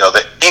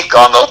the ink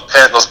on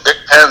those big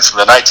pens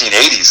from the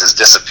 1980s has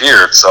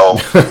disappeared. So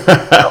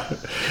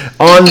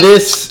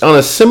on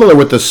a similar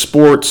with the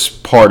sports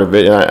part of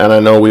it, and I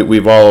know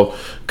we've all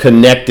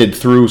connected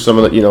through some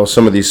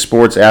of these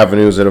sports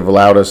avenues that have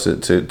allowed us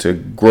to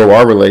grow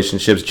our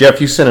relationships. Jeff,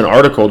 you sent an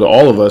article to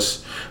all of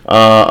us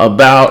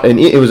about, and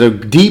it was a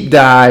deep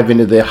dive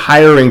into the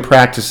hiring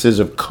practices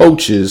of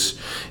coaches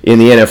in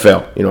the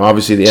NFL. You know,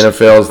 obviously the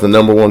NFL is the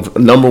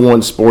number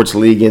one sports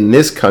league in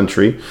this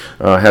country,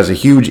 has a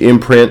huge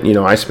imprint. You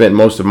know, I spent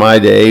most of my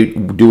day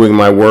doing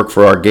my work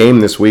for our game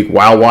this week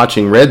while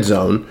watching Red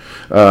Zone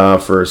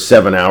for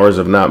 7 hours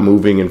of not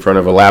moving in front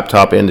of a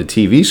laptop and a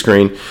TV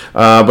screen.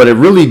 But it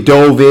really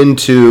dove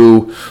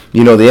into,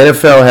 you know, the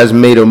NFL has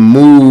made a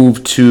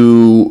move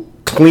to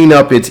clean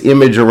up its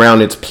image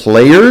around its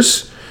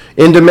players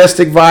in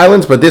domestic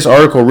violence, but this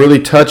article really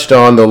touched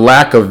on the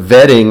lack of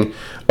vetting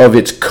of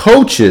its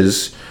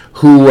coaches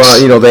who,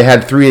 you know, they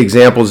had 3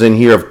 examples in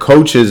here of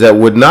coaches that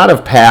would not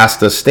have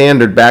passed a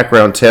standard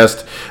background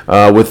test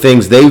with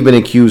things they've been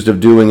accused of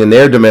doing in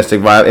their domestic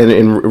violence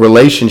in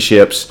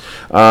relationships.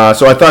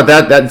 So I thought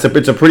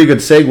it's a pretty good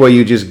segue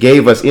you just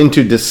gave us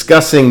into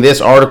discussing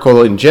this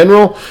article in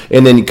general,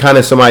 and then kind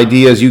of some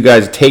ideas you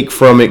guys take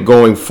from it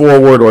going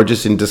forward, or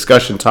just in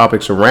discussion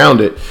topics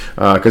around it,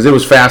 because it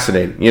was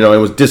fascinating. You know, it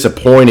was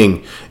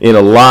disappointing in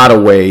a lot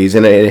of ways,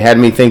 and it had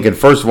me thinking,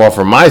 first of all,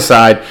 from my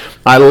side,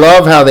 I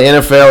love how the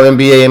NFL,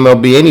 NBA,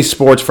 MLB, any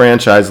sports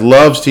franchise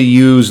loves to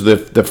use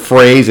the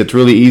phrase. It's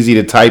really easy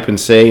to type and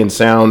say and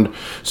sound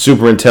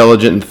super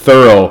intelligent and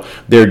thorough.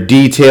 They're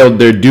detailed,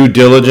 their due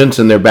diligence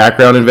and their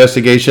background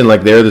investigation,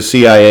 like they're the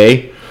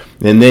CIA.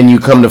 And then you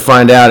come to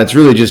find out it's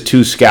really just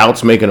 2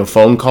 scouts making a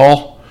phone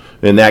call,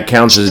 and that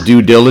counts as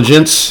due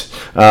diligence.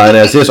 And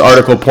as this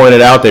article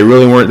pointed out, they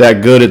really weren't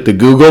that good at the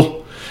Google,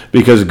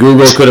 because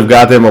Google could have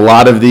got them a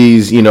lot of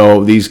these, you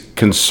know, these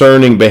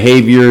concerning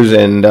behaviors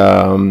and,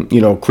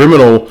 you know,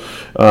 criminal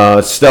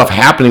stuff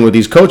happening with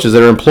these coaches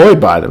that are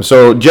employed by them.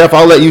 So, Jeff,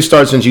 I'll let you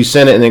start since you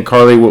sent it, and then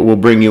Carly will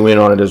bring you in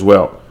on it as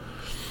well.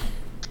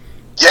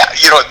 Yeah,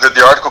 you know,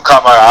 the article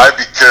caught my eye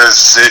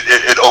because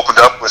it opened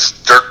up with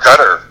Dirk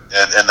Cutter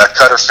and the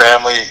Cutter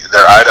family,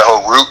 their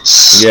Idaho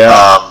roots.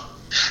 Yeah.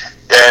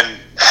 And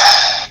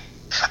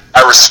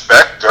I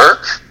respect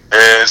Dirk.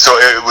 And so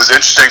it was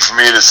interesting for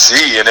me to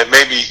see, and it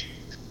made me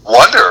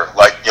wonder,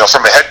 like, you know,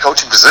 from a head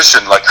coaching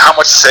position, like, how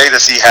much say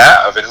does he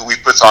have in who he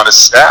puts on his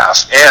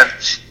staff? And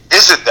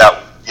is it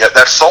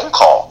that phone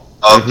call?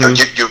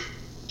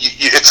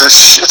 It's a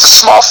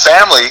small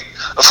family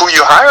of who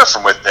you hire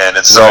from within.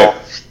 And so, right.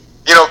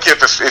 You know, Kip,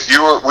 if we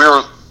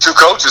were 2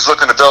 coaches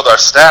looking to build our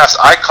staffs,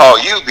 I call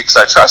you because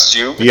I trust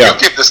you. Yeah. You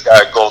give this guy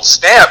a gold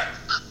stamp.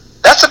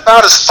 That's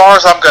about as far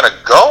as I'm going to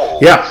go.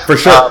 Yeah, for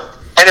sure.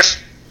 And if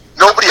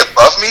nobody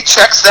above me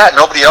checks that,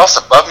 nobody else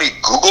above me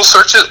Google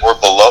searches or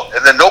below,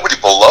 and then nobody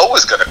below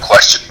is going to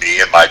question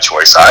me and my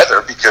choice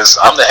either, because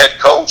I'm the head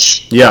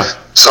coach. Yeah.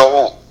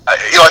 So,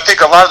 you know, I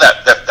think a lot of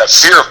that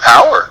fear of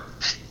power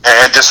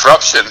and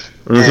disruption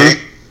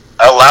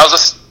allows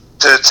us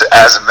to,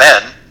 as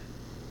men,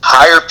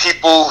 hire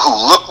people who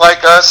look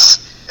like us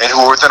and who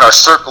are within our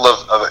circle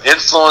of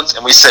influence,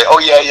 and we say, oh,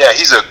 yeah,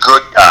 he's a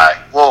good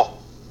guy. Well,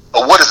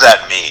 but what does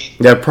that mean?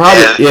 It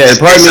probably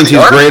means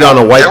he's great on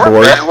a whiteboard. There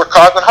were men who were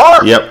causing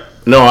harm. Yep.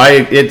 No,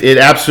 it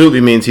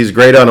absolutely means he's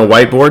great on a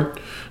whiteboard,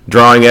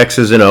 drawing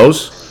X's and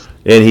O's,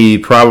 and he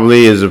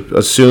probably is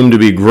assumed to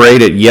be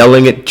great at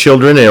yelling at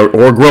children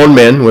or grown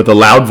men with a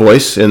loud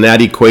voice, and that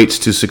equates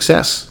to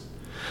success.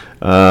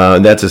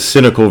 That's a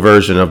cynical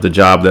version of the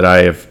job that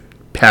I have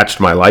patched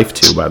my life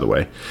to, by the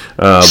way,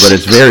 but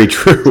it's very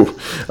true.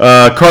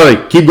 Carly,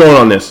 keep going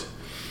on this.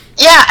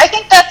 Yeah, I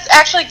think that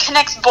actually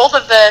connects both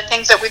of the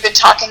things that we've been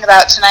talking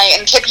about tonight.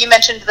 And Kip, you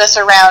mentioned this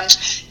around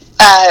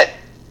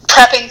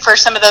prepping for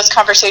some of those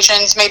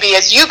conversations. Maybe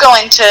as you go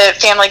into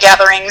family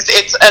gatherings,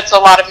 it's a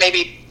lot of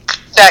maybe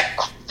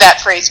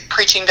that phrase,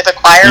 preaching to the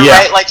choir,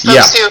 right? Like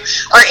folks who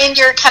are in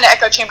your kind of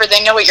echo chamber,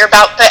 they know what you're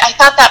about. But I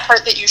thought that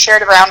part that you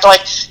shared around,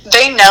 like,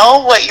 they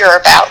know what you're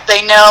about.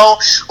 They know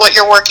what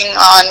you're working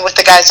on with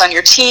the guys on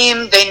your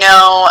team. They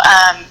know,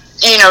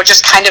 you know,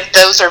 just kind of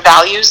those are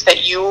values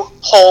that you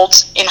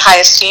hold in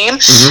high esteem.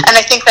 And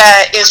I think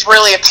that is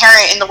really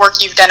apparent in the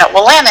work you've done at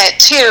Willamette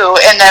too,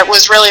 and that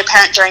was really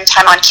apparent during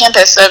time on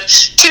campus of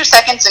 2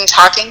 seconds in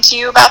talking to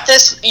you about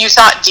this, you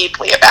thought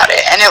deeply about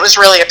it, and it was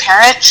really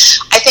apparent.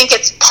 I think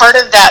it's part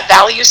of that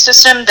value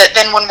system that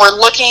then when we're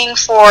looking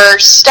for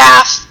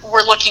staff,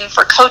 we're looking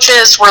for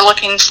coaches, we're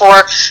looking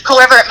for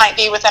whoever it might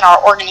be within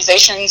our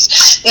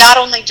organizations, not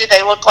only do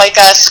they look like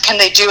us, can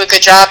they do a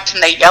good job,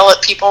 can they yell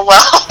at people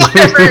well,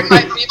 whatever it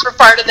might be for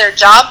part of their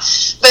job,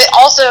 but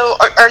also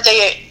are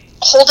they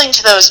holding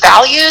to those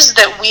values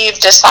that we've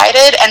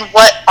decided, and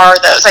what are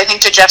those? I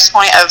think to Jeff's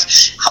point of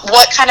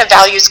what kind of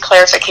values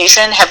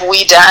clarification have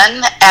we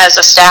done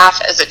as a staff,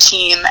 as a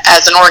team,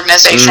 as an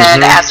organization,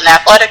 as an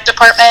athletic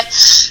department,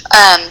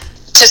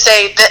 to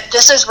say that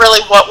this is really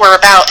what we're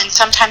about. And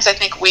sometimes I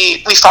think we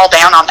fall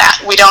down on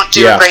that. We don't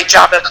do a great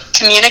job of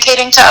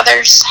communicating to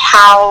others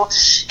how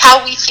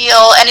we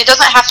feel, and it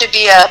doesn't have to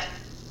be a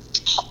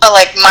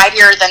like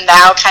mightier than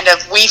thou kind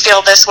of, we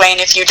feel this way, and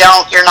if you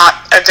don't, you're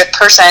not a good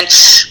person.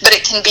 But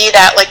it can be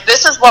that, like,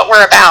 this is what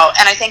we're about.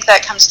 And I think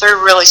that comes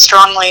through really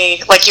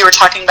strongly, like you were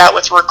talking about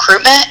with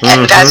recruitment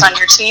and guys on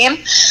your team.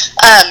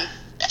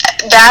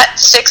 That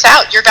sticks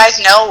out. Your guys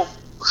know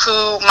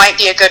who might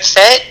be a good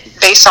fit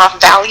based off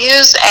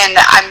values, and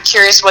I'm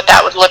curious what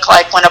that would look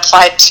like when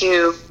applied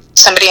to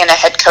somebody in a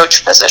head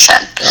coach position,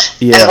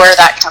 and where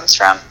that comes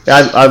from.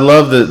 I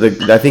love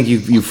I think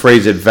you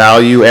phrase it,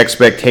 value,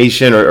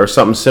 expectation, or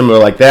something similar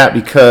like that,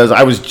 because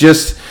I was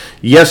just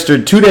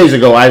 2 days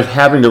ago, I was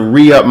having to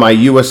re-up my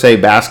USA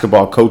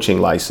basketball coaching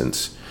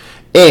license.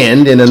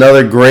 And in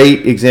another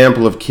great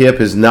example of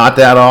Kip is not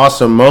that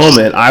awesome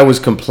moment, I was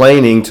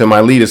complaining to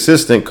my lead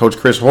assistant, Coach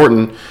Chris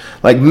Horton,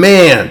 like,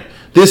 man,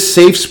 this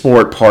Safe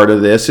Sport part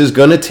of this is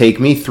going to take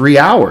me 3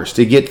 hours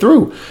to get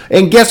through.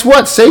 And guess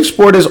what? Safe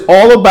Sport is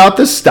all about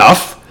the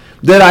stuff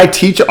that I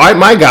teach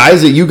my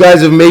guys, that you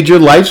guys have made your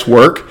life's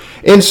work.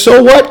 And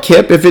so what,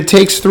 Kip? If it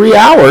takes 3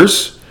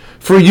 hours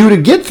for you to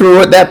get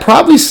through it, that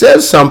probably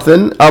says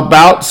something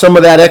about some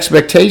of that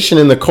expectation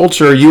in the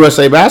culture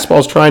USA Basketball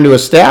is trying to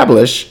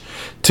establish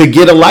to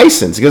get a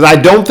license. Because I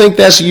don't think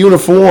that's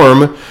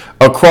uniform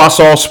across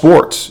all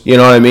sports. You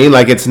know what I mean?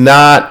 Like, it's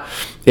not...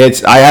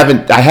 I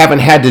haven't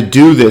had to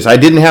do this. I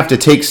didn't have to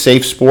take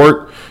Safe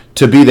Sport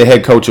to be the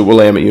head coach at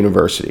Willamette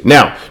University.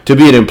 Now, to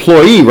be an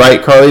employee, right,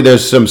 Carly,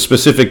 there's some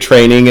specific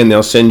training, and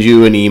they'll send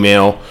you an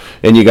email,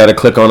 and you got to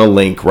click on a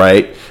link,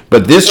 right?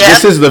 But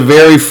this is the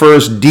very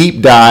first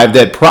deep dive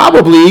that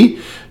probably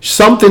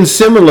something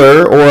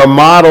similar or a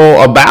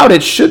model about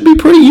it should be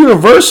pretty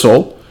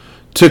universal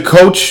to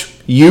coach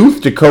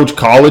youth, to coach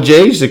college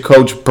age, to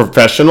coach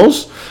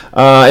professionals.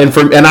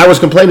 And I was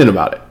complaining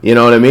about it, you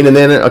know what I mean? And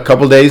then a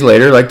couple days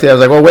later, I was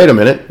like, well, wait a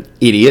minute,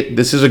 idiot,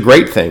 this is a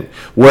great thing.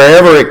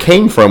 Wherever it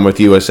came from with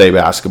USA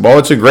Basketball,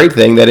 it's a great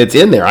thing that it's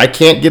in there. I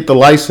can't get the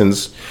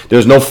license.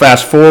 There's no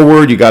fast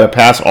forward. You got to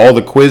pass all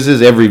the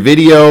quizzes, every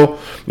video.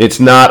 It's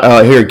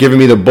not here giving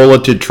me the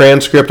bulleted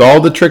transcript, all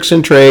the tricks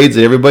and trades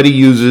that everybody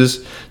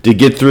uses to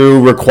get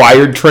through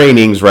required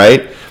trainings,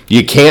 right?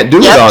 You can't do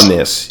it on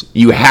this.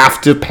 You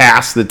have to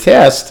pass the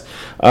test.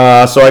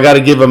 So I got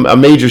to give a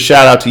major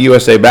shout out to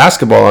USA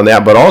Basketball on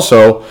that, but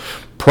also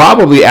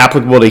probably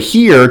applicable to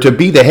here, to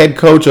be the head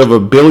coach of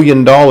 $1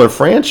 billion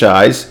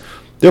franchise,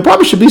 there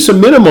probably should be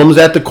some minimums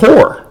at the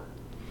core.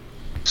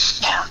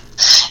 Yeah.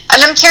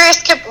 And I'm curious,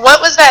 Kip,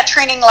 what was that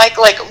training like?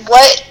 Like,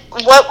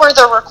 what were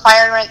the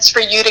requirements for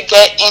you to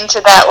get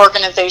into that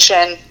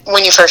organization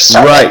when you first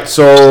started? Right.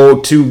 So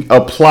to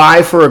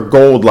apply for a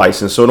gold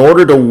license, so in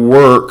order to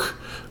work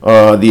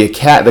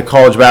the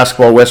College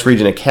Basketball West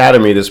Region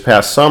Academy this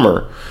past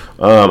summer,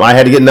 I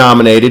had to get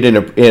nominated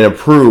and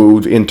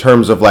approved in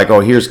terms of like, oh,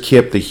 here's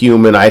Kip the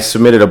human. I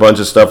submitted a bunch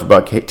of stuff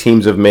about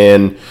teams of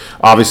men,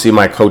 obviously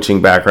my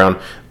coaching background.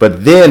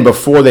 But then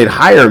before they'd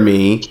hire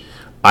me,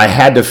 I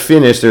had to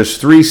finish. There's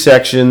 3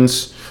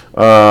 sections,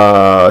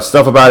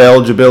 stuff about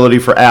eligibility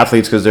for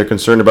athletes because they're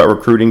concerned about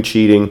recruiting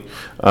cheating.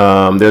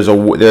 There's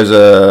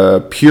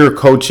a pure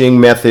coaching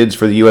methods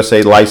for the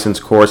USA license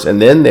course,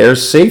 and then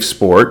there's Safe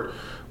Sport,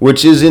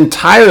 which is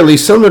entirely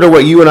similar to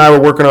what you and I were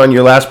working on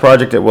your last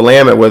project at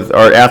Willamette with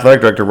our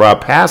athletic director,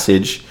 Rob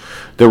Passage,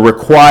 the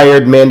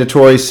required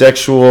mandatory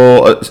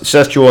sexual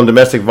and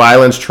domestic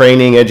violence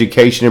training,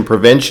 education, and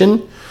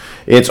prevention.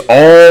 It's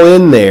all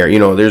in there. You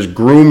know, there's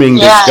grooming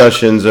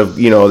discussions of,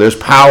 you know, there's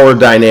power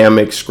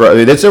dynamics.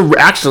 It's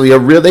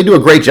they do a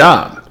great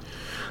job.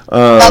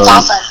 That's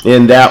awesome.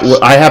 In that,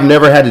 I have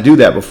never had to do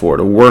that before,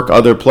 to work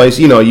other places.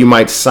 You know, you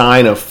might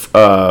sign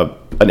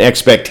an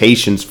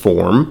expectations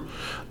form.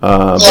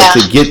 But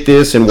to get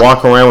this and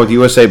walk around with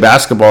USA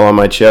Basketball on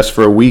my chest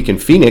for a week in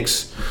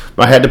Phoenix,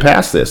 I had to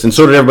pass this, and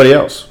so did everybody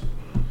else.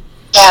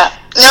 Yeah.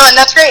 No, and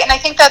that's great, and I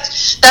think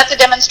that's a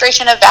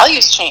demonstration of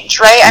values change,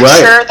 right? I'm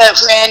sure that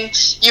when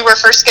you were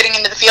first getting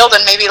into the field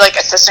and maybe like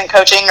assistant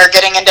coaching or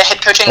getting into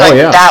head coaching,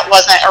 that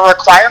wasn't a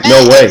requirement.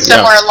 No way.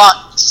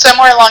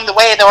 Somewhere along the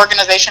way, the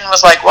organization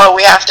was like, "Whoa,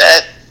 we have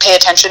to pay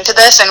attention to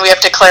this, and we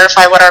have to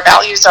clarify what our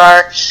values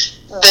are.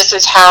 This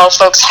is how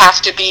folks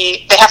have to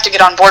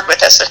get on board with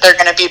this if they're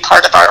going to be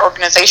part of our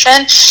organization."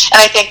 And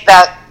I think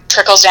that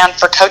trickles down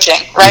for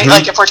coaching, right?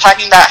 Like if we're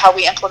talking about how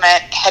we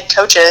implement head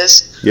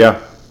coaches,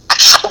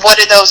 what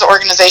do those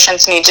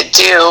organizations need to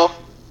do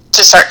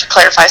to start to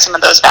clarify some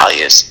of those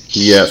values?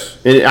 Yes.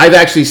 And I've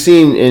actually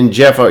seen, and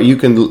Jeff, you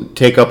can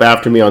take up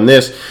after me on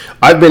this,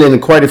 I've been in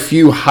quite a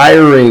few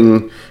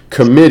hiring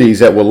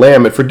committees at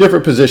Willamette for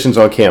different positions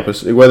on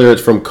campus, whether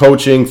it's from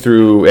coaching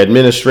through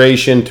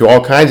administration to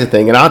all kinds of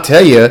things. And I'll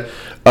tell you,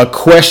 a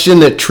question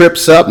that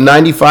trips up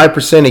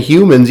 95% of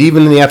humans,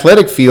 even in the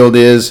athletic field,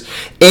 is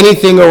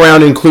anything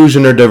around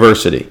inclusion or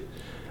diversity.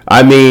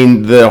 I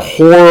mean, the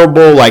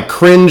horrible, like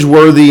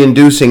cringe-worthy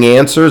inducing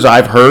answers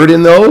I've heard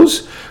in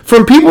those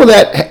from people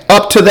that,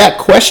 up to that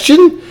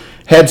question,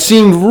 had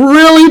seemed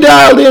really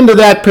dialed into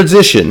that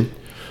position.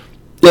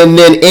 And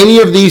then any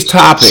of these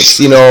topics,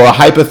 you know, a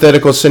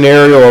hypothetical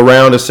scenario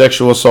around a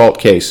sexual assault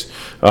case,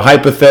 a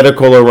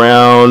hypothetical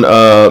around,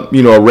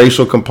 a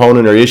racial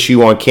component or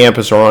issue on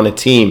campus or on a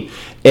team.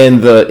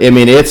 And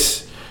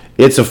it's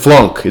a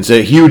flunk. It's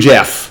a huge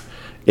F.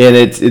 And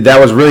that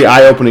was really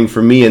eye-opening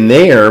for me in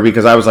there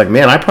because I was like,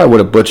 man, I probably would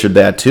have butchered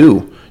that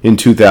too in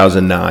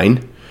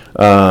 2009.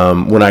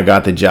 when I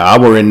got the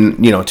job, or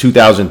in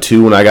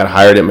 2002 when I got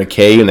hired at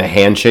McKay, and the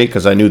handshake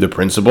because I knew the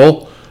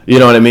principal. You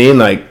know what I mean?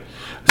 Like,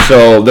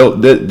 so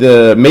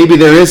the maybe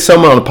there is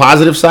some on the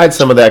positive side,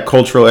 some of that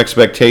cultural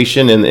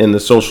expectation and the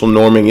social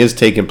norming is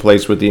taking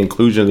place with the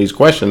inclusion of these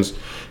questions.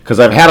 Because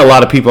I've had a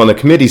lot of people on the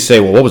committee say,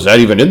 well, what was that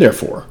even in there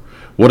for?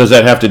 What does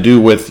that have to do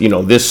with,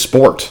 this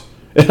sport?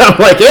 And I'm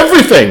like,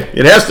 everything.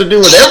 It has to do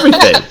with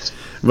everything.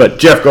 But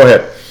Jeff, go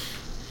ahead.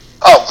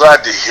 Oh, I'm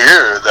glad to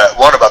hear that,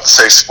 one, about the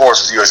safe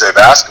sports with USA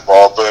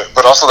Basketball,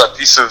 but also that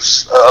piece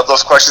of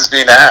those questions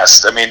being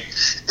asked. I mean,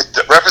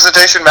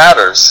 representation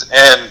matters.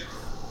 And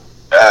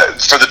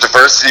for the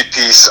diversity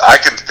piece, I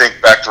can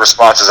think back to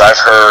responses I've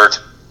heard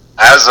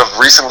as of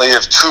recently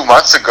of 2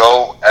 months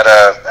ago at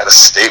a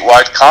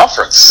statewide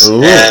conference.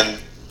 Ooh. And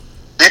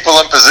people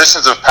in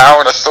positions of power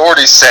and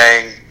authority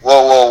saying,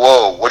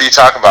 whoa, what are you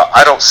talking about?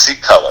 I don't see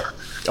color.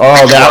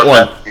 Oh, that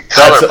one.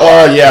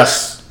 Oh,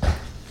 yes.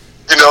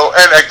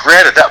 And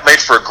granted, that made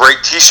for a great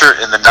T-shirt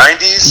in the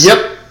 90s.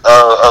 Yep.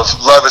 Of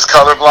Love is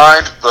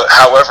Colorblind. But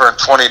however, in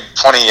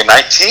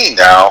 2019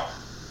 now,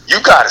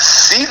 you got to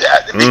see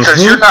that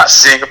because you're not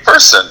seeing a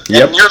person.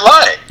 Yep. And you're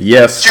lying.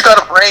 Yes. You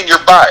got a brain,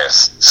 you're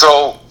biased.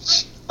 So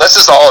let's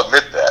just all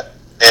admit that.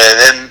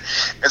 And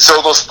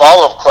so those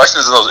follow-up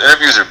questions and those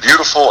interviews are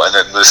beautiful. And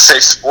then the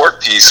safe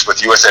sport piece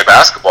with USA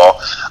Basketball,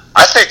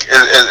 I think,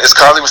 as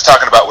Carly was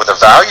talking about with a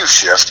value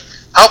shift,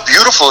 how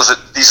beautiful is it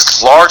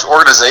these large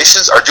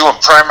organizations are doing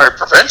primary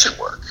prevention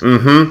work.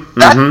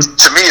 That,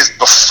 to me, is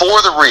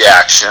before the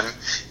reaction.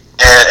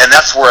 And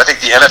that's where I think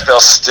the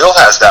NFL still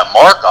has that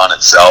mark on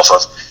itself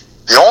of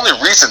the only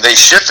reason they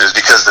shifted is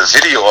because the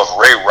video of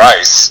Ray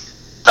Rice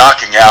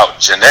knocking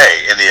out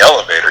Janae in the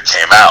elevator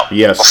came out.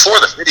 Yes. Before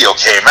the video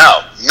came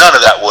out, none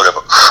of that would have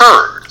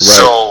occurred. Right.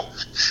 So,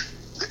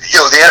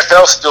 the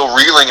NFL is still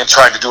reeling and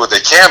trying to do what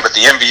they can, but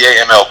the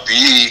NBA,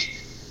 MLB,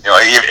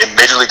 in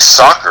Major League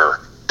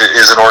Soccer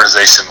is an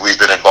organization we've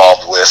been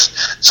involved with.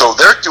 So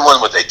they're doing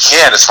what they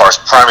can as far as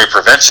primary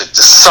prevention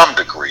to some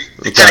degree.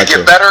 Can it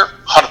get better?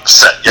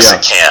 100%. Yes,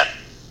 it can.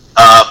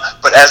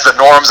 But as the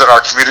norms in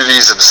our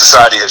communities and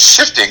society is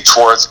shifting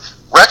towards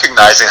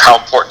recognizing how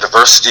important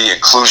diversity,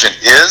 inclusion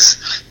is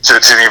to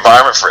the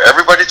environment for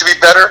everybody to be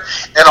better,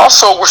 and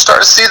also we're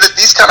starting to see that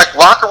these kind of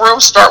locker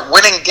rooms start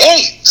winning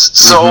games.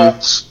 So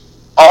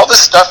all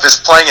this stuff is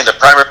playing into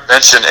primary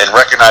prevention and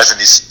recognizing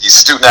these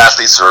student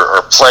athletes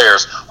or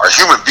players are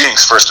human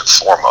beings first and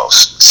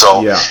foremost.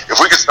 So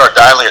if we could start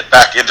dialing it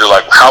back into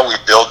like how we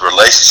build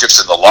relationships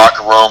in the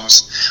locker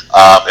rooms,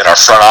 in our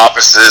front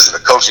offices and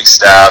the coaching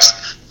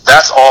staffs,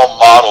 that's all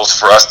models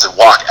for us to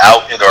walk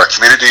out into our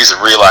communities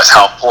and realize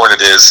how important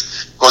it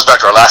is. It goes back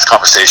to our last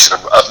conversation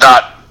of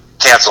not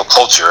cancel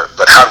culture,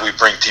 but how do we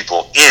bring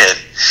people in?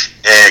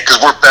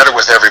 Because we're better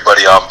with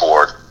everybody on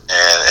board.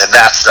 And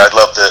that's, I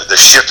love the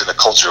shift in the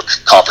cultural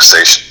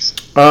conversations.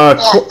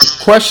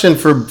 Question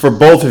for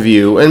both of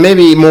you, and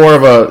maybe more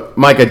of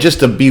Micah,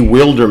 just a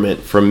bewilderment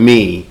from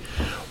me.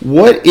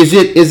 What is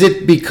it? Is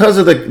it because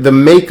of the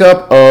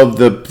makeup of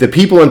the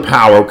people in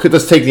power?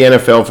 Let's take the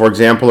NFL, for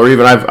example, or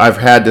even I've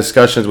had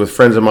discussions with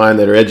friends of mine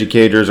that are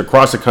educators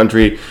across the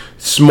country,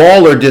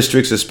 smaller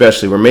districts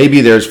especially, where maybe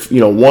there's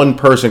one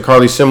person,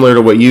 Carly, similar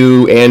to what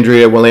you,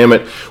 Andrea,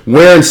 Willamette,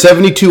 wearing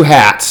 72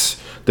 hats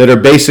that are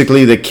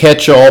basically the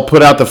catch-all,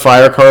 put out the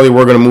fire, Carly,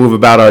 we're going to move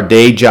about our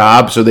day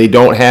job, so they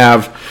don't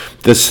have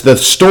the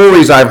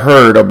stories I've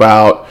heard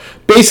about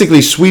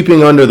basically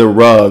sweeping under the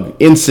rug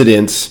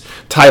incidents,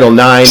 Title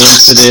IX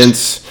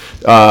incidents,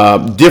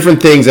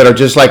 different things that are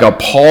just like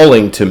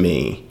appalling to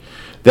me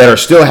that are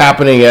still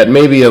happening at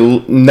maybe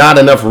not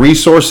enough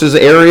resources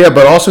area,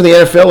 but also in the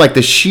NFL, like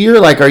the sheer,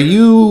 like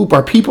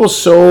are people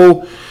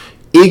so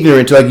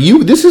ignorant to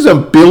this is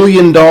 $1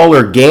 billion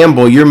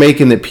gamble you're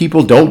making that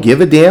people don't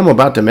give a damn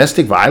about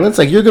domestic violence?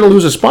 Like, you're going to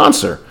lose a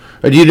sponsor.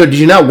 Or did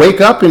you not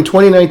wake up in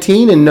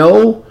 2019 and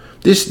know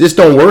this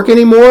don't work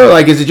anymore?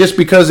 Like, is it just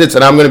because it's,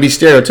 and I'm going to be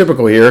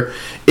stereotypical here,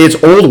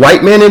 it's old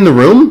white men in the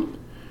room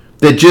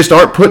that just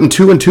aren't putting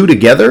two and two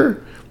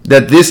together,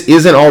 that this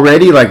isn't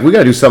already, like, we got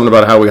to do something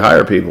about how we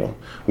hire people.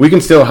 We can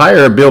still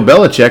hire Bill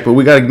Belichick, but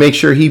we got to make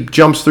sure he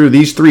jumps through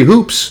these 3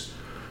 hoops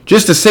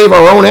just to save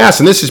our own ass.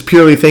 And this is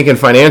purely thinking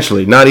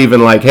financially, not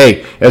even like,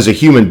 hey, as a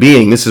human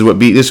being, this is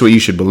what you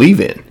should believe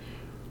in.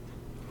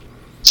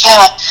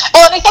 Yeah.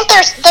 Well, and I think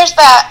there's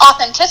that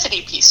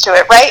authenticity piece to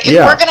it, right? If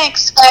we're going to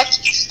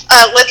expect,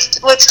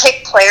 let's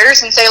take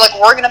players and say, like,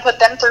 we're going to put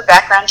them through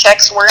background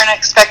checks. We're going to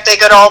expect they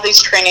go to all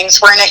these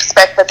trainings. We're going to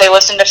expect that they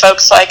listen to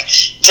folks like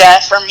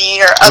Jeff or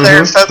me or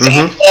other folks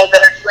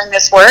that are doing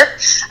this work.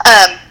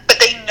 But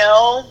they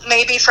know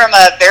maybe from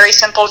a very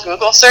simple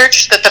Google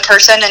search that the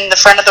person in the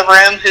front of the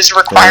room who's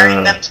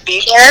requiring them to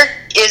be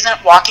there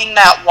isn't walking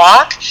that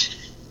walk.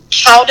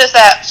 How does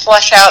that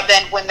flesh out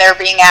then when they're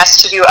being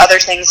asked to do other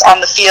things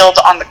on the field,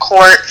 on the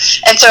court?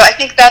 And so I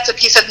think that's a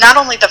piece of not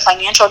only the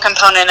financial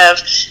component of,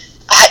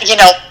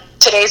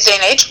 today's day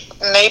and age,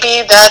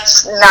 maybe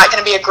that's not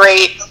going to be a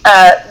great,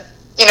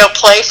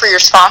 play for your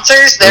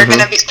sponsors. They're going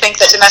to think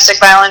that domestic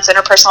violence,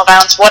 interpersonal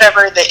violence,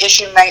 whatever the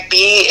issue might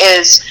be,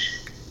 is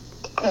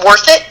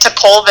worth it to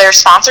pull their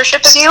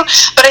sponsorship of you.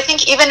 But I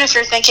think even if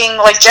you're thinking,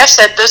 like Jeff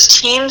said, those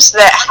teams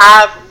that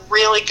have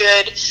really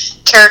good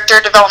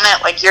character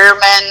development, like your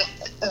men,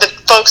 the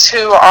folks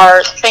who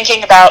are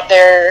thinking about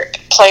their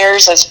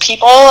players as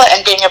people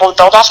and being able to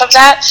build off of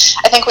that,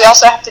 I think we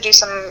also have to do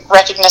some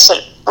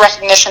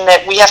recognition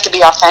that we have to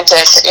be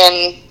authentic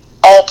in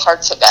all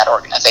parts of that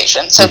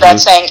organization. So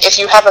that's saying if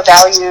you have a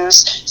values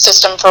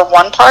system for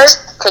one part,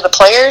 for the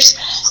players,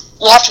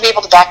 you have to be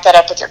able to back that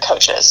up with your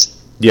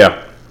coaches.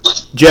 Yeah.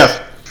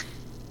 Jeff?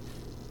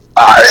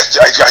 I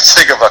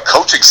think of a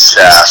coaching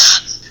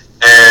staff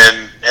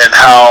and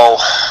how,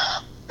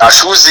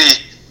 gosh, who was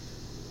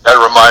that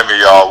remind me,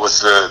 y'all,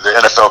 with the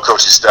NFL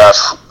coaching staff.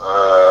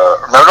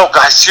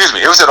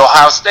 It was at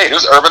Ohio State. It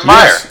was Urban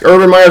Meyer. Yes,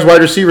 Urban Meyer's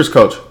wide receivers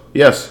coach.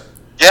 Yes.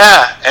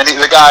 Yeah, and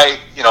the guy,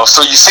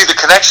 so you see the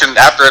connection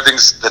after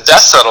the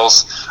dust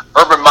settles.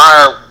 Urban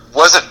Meyer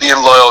wasn't being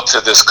loyal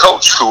to this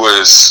coach who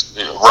was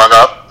rung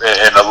up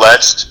and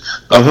alleged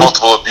of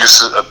multiple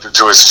abuses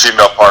to his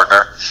female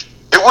partner.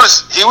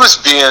 He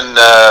was being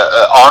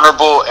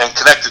honorable and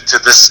connected to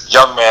this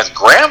young man's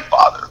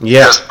grandfather.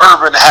 Yeah. Because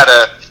Urban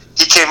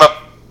he came up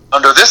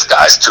under this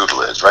guy's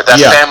tutelage, right?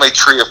 That family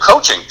tree of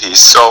coaching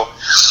piece. So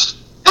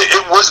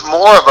it was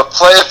more of a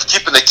play of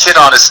keeping the kid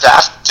on his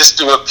staff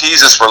just to appease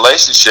this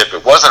relationship.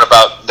 It wasn't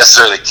about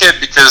necessarily the kid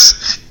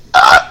because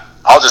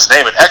I'll just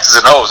name it X's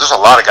and O's. There's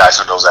a lot of guys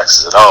who knows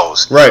X's and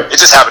O's. Right.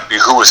 It just happened to be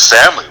who his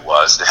family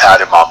was that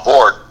had him on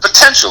board,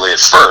 potentially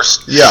at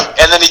first. Yeah.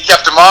 And then he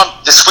kept him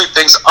on to sweep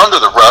things under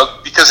the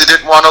rug because he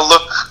didn't want to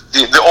look,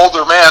 the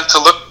older man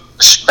to look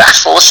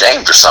bashful,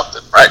 ashamed or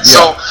something, right?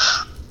 Yeah. So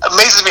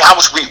amazes me how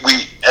much we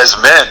as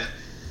men,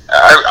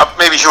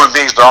 maybe human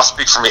beings, but I'll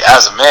speak for me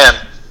as a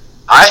man,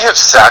 I have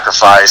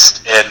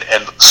sacrificed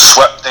and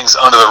swept things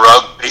under the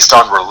rug based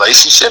on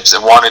relationships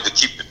and wanted to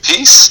keep the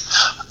peace.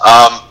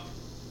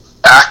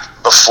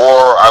 Back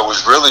before I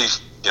was really,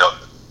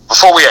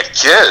 before we had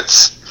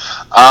kids,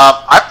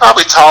 I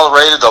probably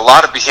tolerated a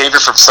lot of behavior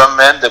from some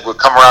men that would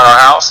come around our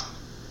house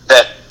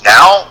that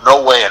now,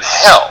 no way in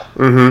hell.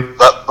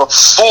 But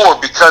before,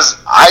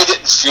 because I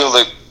didn't feel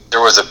that there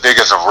was a big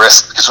of a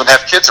risk, because when I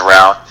have kids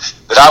around,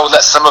 that I would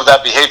let some of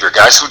that behavior,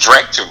 guys who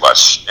drank too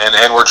much and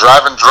were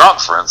driving drunk,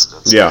 for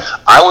instance,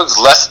 I was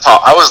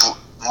I was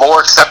more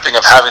accepting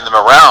of having them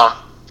around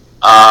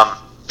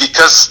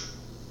because,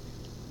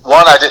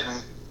 one, I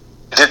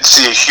didn't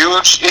see a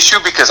huge issue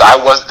because I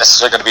wasn't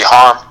necessarily going to be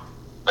harmed.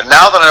 But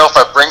now that I know if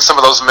I bring some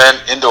of those men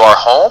into our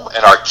home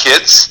and our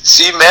kids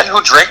see men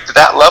who drink to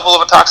that level of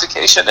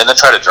intoxication and then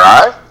try to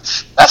drive,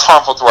 that's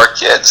harmful to our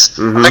kids.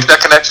 Make that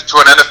connection to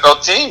an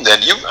NFL team,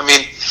 then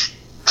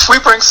if we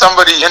bring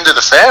somebody into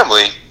the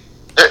family,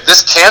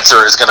 this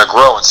cancer is going to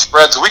grow and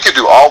spread. So we could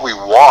do all we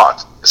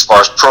want as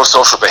far as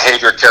pro-social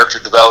behavior, character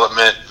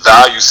development,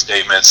 value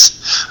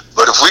statements.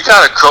 But if we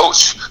got a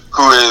coach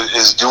who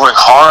is doing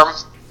harm,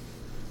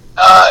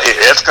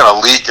 it's going to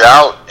leak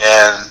out,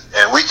 and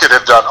we could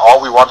have done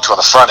all we wanted to on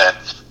the front end.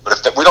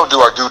 But if we don't do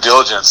our due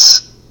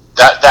diligence,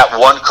 that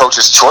one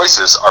coach's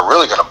choices are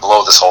really going to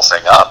blow this whole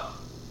thing up.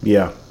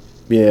 Yeah.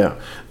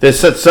 There's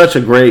such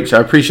a great. I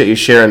appreciate you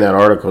sharing that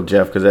article,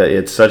 Jeff, because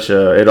it's such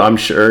a. I'm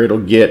sure it'll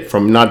get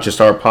from not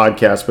just our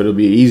podcast, but it'll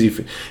be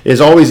easy.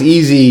 It's always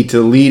easy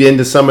to lead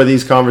into some of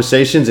these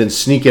conversations and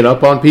sneak it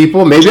up on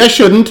people. Maybe I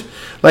shouldn't.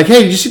 Like,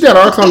 hey, did you see that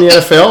article on the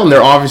NFL? And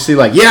they're obviously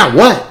like, yeah,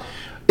 what?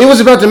 It was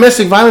about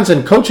domestic violence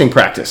and coaching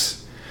practice.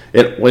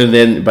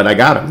 But I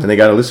got them, and they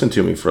got to listen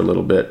to me for a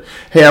little bit.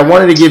 Hey, I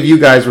wanted to give you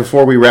guys,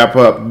 before we wrap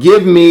up,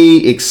 give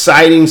me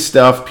exciting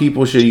stuff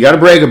people should. You got to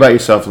brag about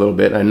yourself a little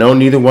bit. I know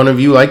neither one of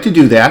you like to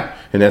do that,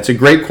 and that's a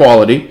great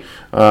quality.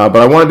 But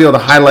I want to be able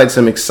to highlight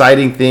some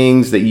exciting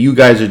things that you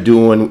guys are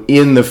doing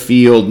in the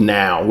field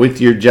now with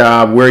your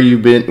job, where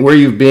you've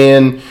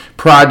been,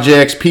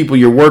 projects, people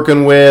you're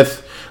working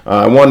with.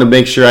 I wanted to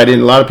make sure a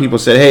lot of people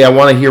said, hey, I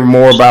want to hear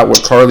more about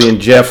what Carly and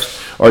Jeff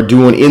are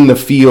doing in the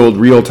field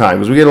real time,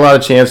 because we get a lot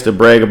of chance to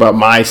brag about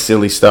my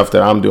silly stuff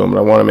that I'm doing, but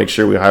I want to make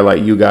sure we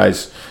highlight you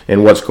guys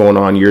and what's going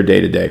on your day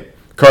to day.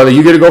 Carly,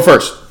 you get to go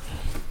first.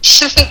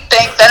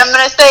 Thanks. And I'm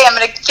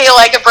going to feel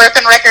like a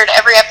broken record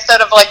every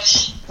episode of like,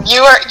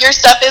 your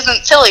stuff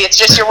isn't silly. It's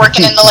just you're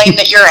working in the lane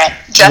that you're in.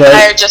 Jeff and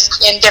I are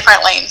just in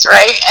different lanes,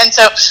 right? And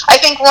so I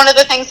think one of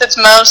the things that's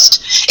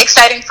most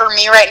exciting for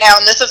me right now,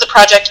 and this is a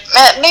project,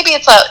 maybe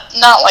it's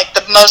not like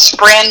the most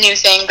brand new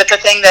thing, but the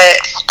thing that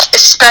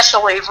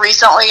especially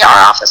recently our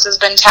office has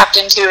been tapped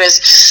into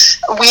is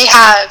we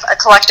have a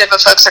collective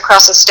of folks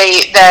across the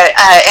state that,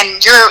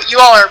 and you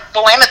all are,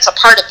 Willamette's a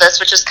part of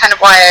this, which is kind of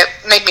why it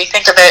made me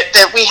think of it,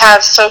 that we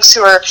have folks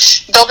who are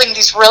building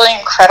these really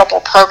incredible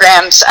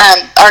programs.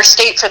 Our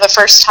state, for the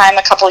first time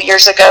a couple of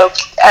years ago,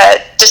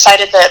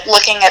 decided that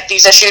looking at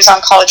these issues on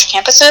college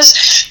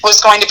campuses was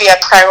going to be a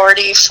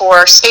priority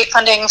for state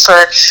funding,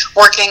 for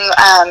working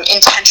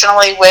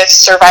intentionally with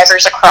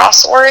survivors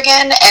across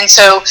Oregon. And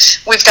so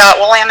we've got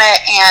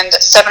Willamette and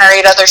 7 or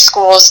 8 other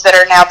schools that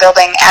are now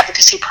building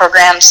advocacy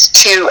programs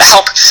to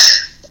help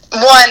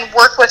one,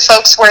 work with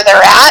folks where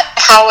they're at.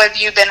 How have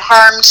you been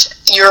harmed?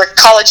 You're a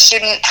college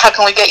student. How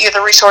can we get you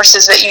the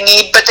resources that you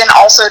need? But then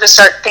also to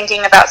start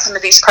thinking about some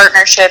of these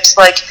partnerships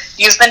like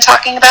you've been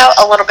talking about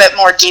a little bit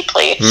more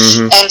deeply,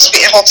 and to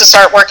be able to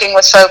start working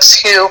with folks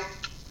who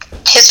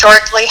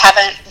historically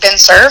haven't been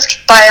served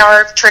by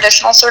our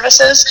traditional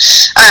services,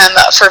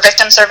 for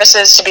victim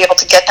services, to be able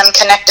to get them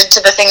connected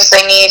to the things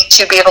they need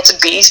to be able to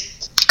be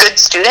good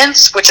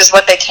students, which is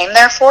what they came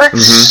there for.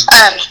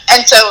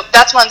 And so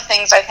that's one of the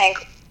things I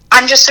think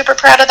I'm just super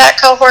proud of that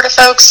cohort of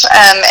folks,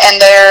 and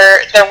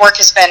their work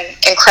has been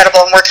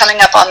incredible, and we're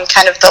coming up on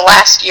kind of the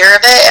last year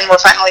of it, and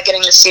we're finally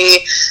getting to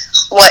see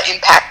what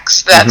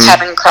impacts that's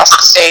having across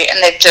the state,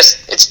 and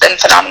it's been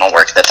phenomenal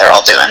work that they're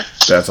all doing.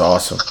 That's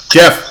awesome.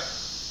 Jeff?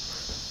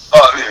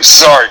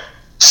 Sorry,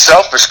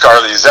 Selfish,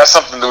 Carly, is that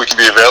something that we can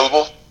be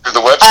available through the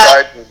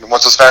website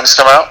once those findings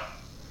come out?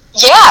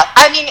 Yeah,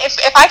 I mean,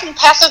 if I can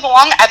pass it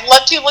along, I'd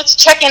love to. Let's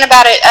check in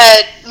about it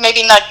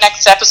maybe like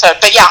next episode.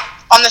 But yeah,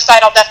 on the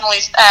site, I'll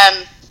definitely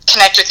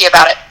connect with you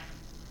about it.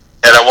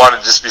 And I want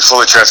to just be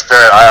fully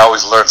transparent. I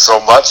always learn so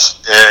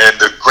much, and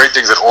the great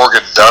things that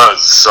Oregon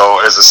does.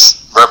 So as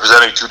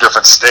representing two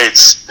different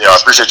states, I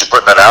appreciate you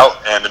putting that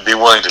out and to be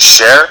willing to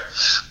share.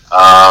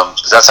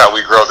 Because that's how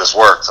we grow this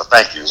work. So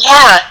thank you.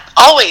 Yeah,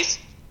 always.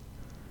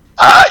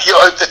 At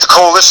the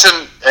coalition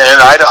in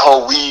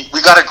Idaho, we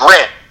got a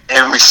grant,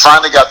 and we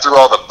finally got through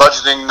all the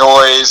budgeting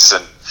noise,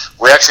 and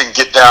we actually can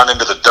get down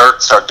into the dirt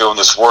and start doing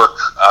this work.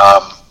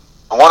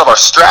 And one of our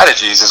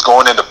strategies is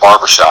going into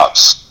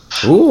barbershops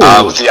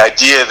with the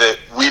idea that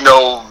we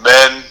know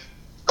men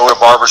go to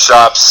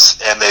barbershops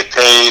and they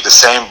pay the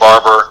same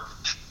barber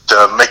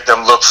to make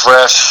them look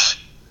fresh.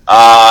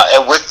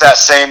 And with that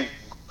same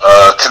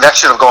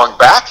connection of going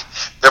back,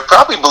 they'll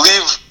probably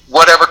believe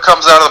whatever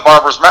comes out of the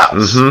barber's mouth.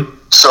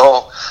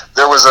 So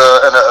there was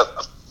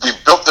we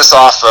built this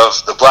off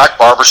of the Black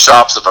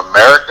Barbershops of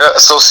America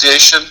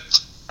Association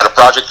and a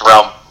project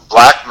around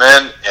black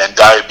men and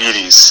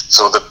diabetes.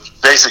 So the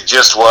basic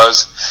gist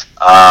was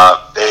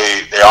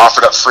they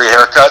offered up free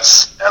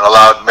haircuts and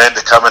allowed men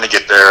to come in and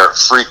get their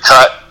free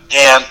cut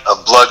and a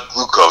blood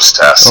glucose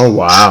test. Oh,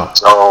 wow.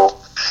 So,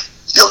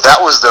 that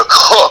was the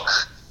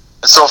hook.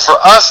 And so for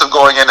us of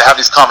going in to have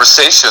these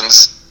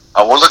conversations,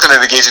 we're looking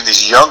at engaging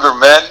these younger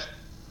men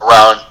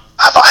around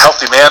about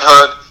healthy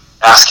manhood,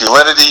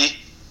 masculinity,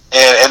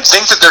 and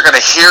things that they're going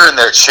to hear in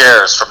their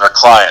chairs from their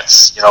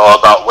clients,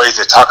 about ways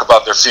they talk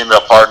about their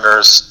female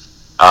partners,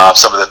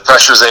 some of the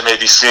pressures they may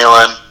be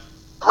feeling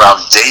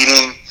around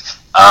dating,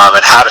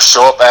 and how to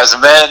show up as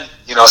men,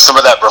 some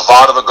of that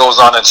bravado that goes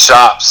on in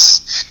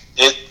shops.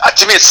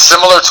 To me, it's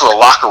similar to a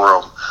locker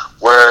room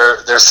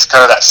where there's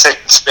kind of that safe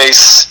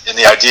space in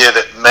the idea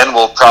that men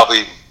will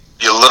probably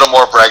be a little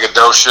more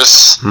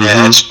braggadocious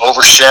and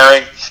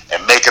oversharing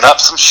and making up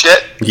some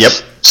shit.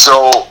 Yep.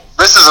 So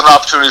this is an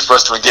opportunity for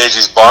us to engage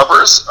these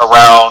barbers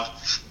around,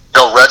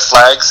 red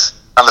flags,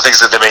 on the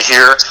things that they may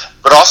hear,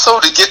 but also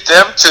to get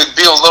them to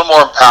be a little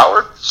more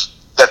empowered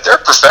that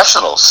they're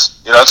professionals.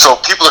 And so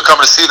people are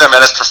coming to see them,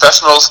 and as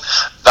professionals,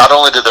 not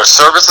only do their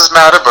services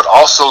matter, but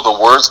also the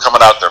words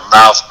coming out their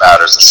mouth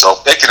matters. And so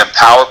if they can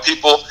empower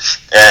people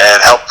and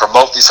help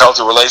promote these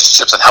healthy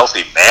relationships and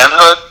healthy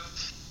manhood,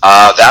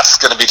 that's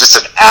going to be just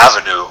an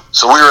avenue.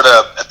 So we were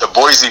at the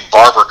Boise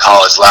Barber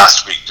College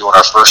last week doing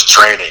our first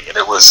training, and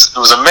it was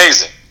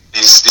amazing.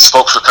 These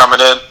folks are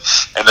coming in,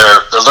 and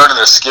they're learning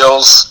their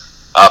skills,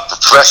 the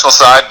professional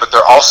side, but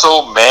they're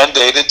also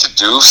mandated to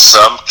do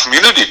some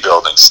community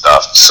building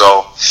stuff.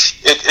 So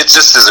it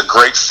just is a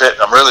great fit.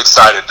 I'm really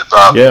excited to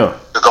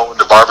go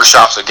into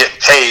barbershops and getting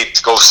paid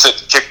to go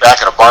sit and kick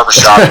back in a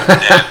barbershop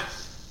and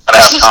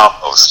have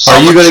combos. So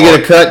are you going to get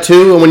a cut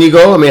too when you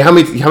go? I mean, how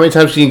many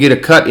times can you get a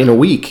cut in a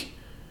week?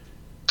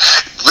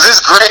 With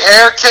this gray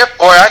hair, Kip,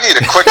 boy, I need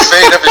a quick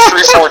fade every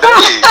 3-4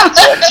 days.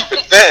 So I keep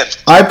it thin.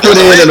 I put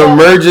in an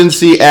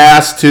emergency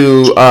ask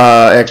to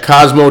at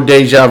Cosmo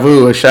Deja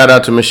Vu. A shout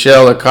out to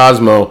Michelle at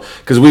Cosmo,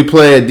 because we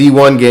play a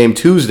D1 game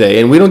Tuesday,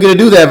 and we don't get to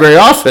do that very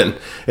often.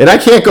 And I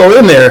can't go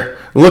in there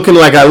looking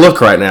like I look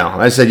right now.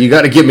 I said, you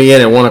got to get me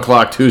in at 1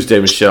 o'clock Tuesday,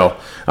 Michelle.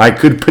 I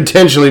could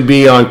potentially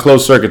be on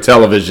closed circuit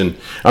television.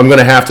 I'm going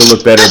to have to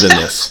look better than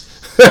this.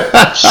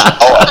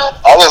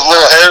 All those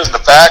little hairs in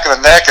the back of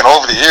the neck and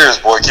over the ears,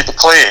 boy, keep it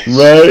clean.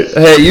 Right.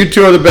 Hey, you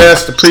two are the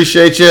best.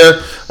 Appreciate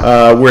you.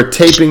 We're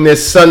taping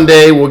this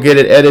Sunday. We'll get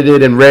it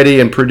edited and ready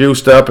and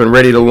produced up and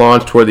ready to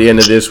launch toward the end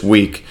of this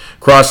week.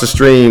 Cross the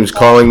Streams,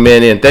 calling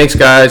men in. Thanks,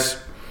 guys.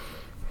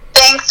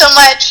 Thanks so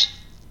much.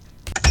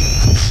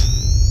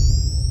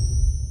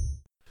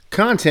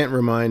 Content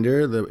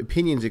reminder: the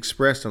opinions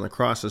expressed on the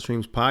Cross the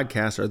Streams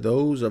podcast are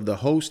those of the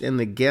host and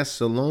the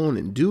guests alone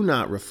and do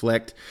not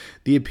reflect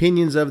the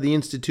opinions of the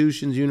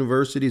institutions,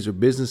 universities, or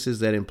businesses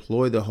that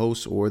employ the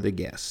hosts or the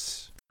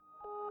guests.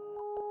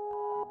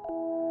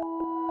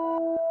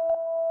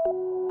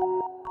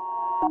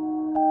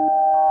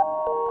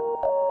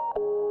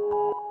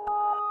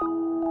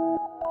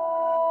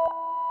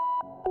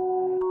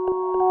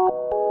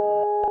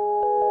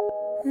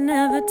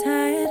 Never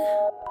tired.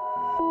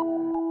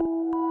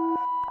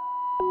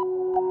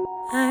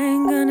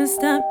 ain't gonna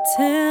stop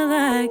till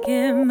I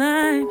get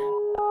mine.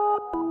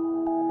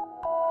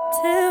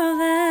 Till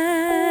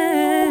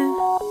then,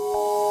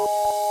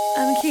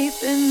 I'm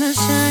keeping my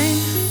shine.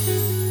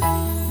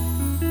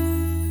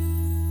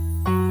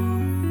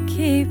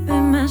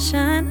 Keeping my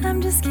shine,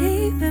 I'm just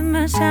keeping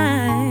my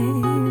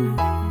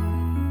shine.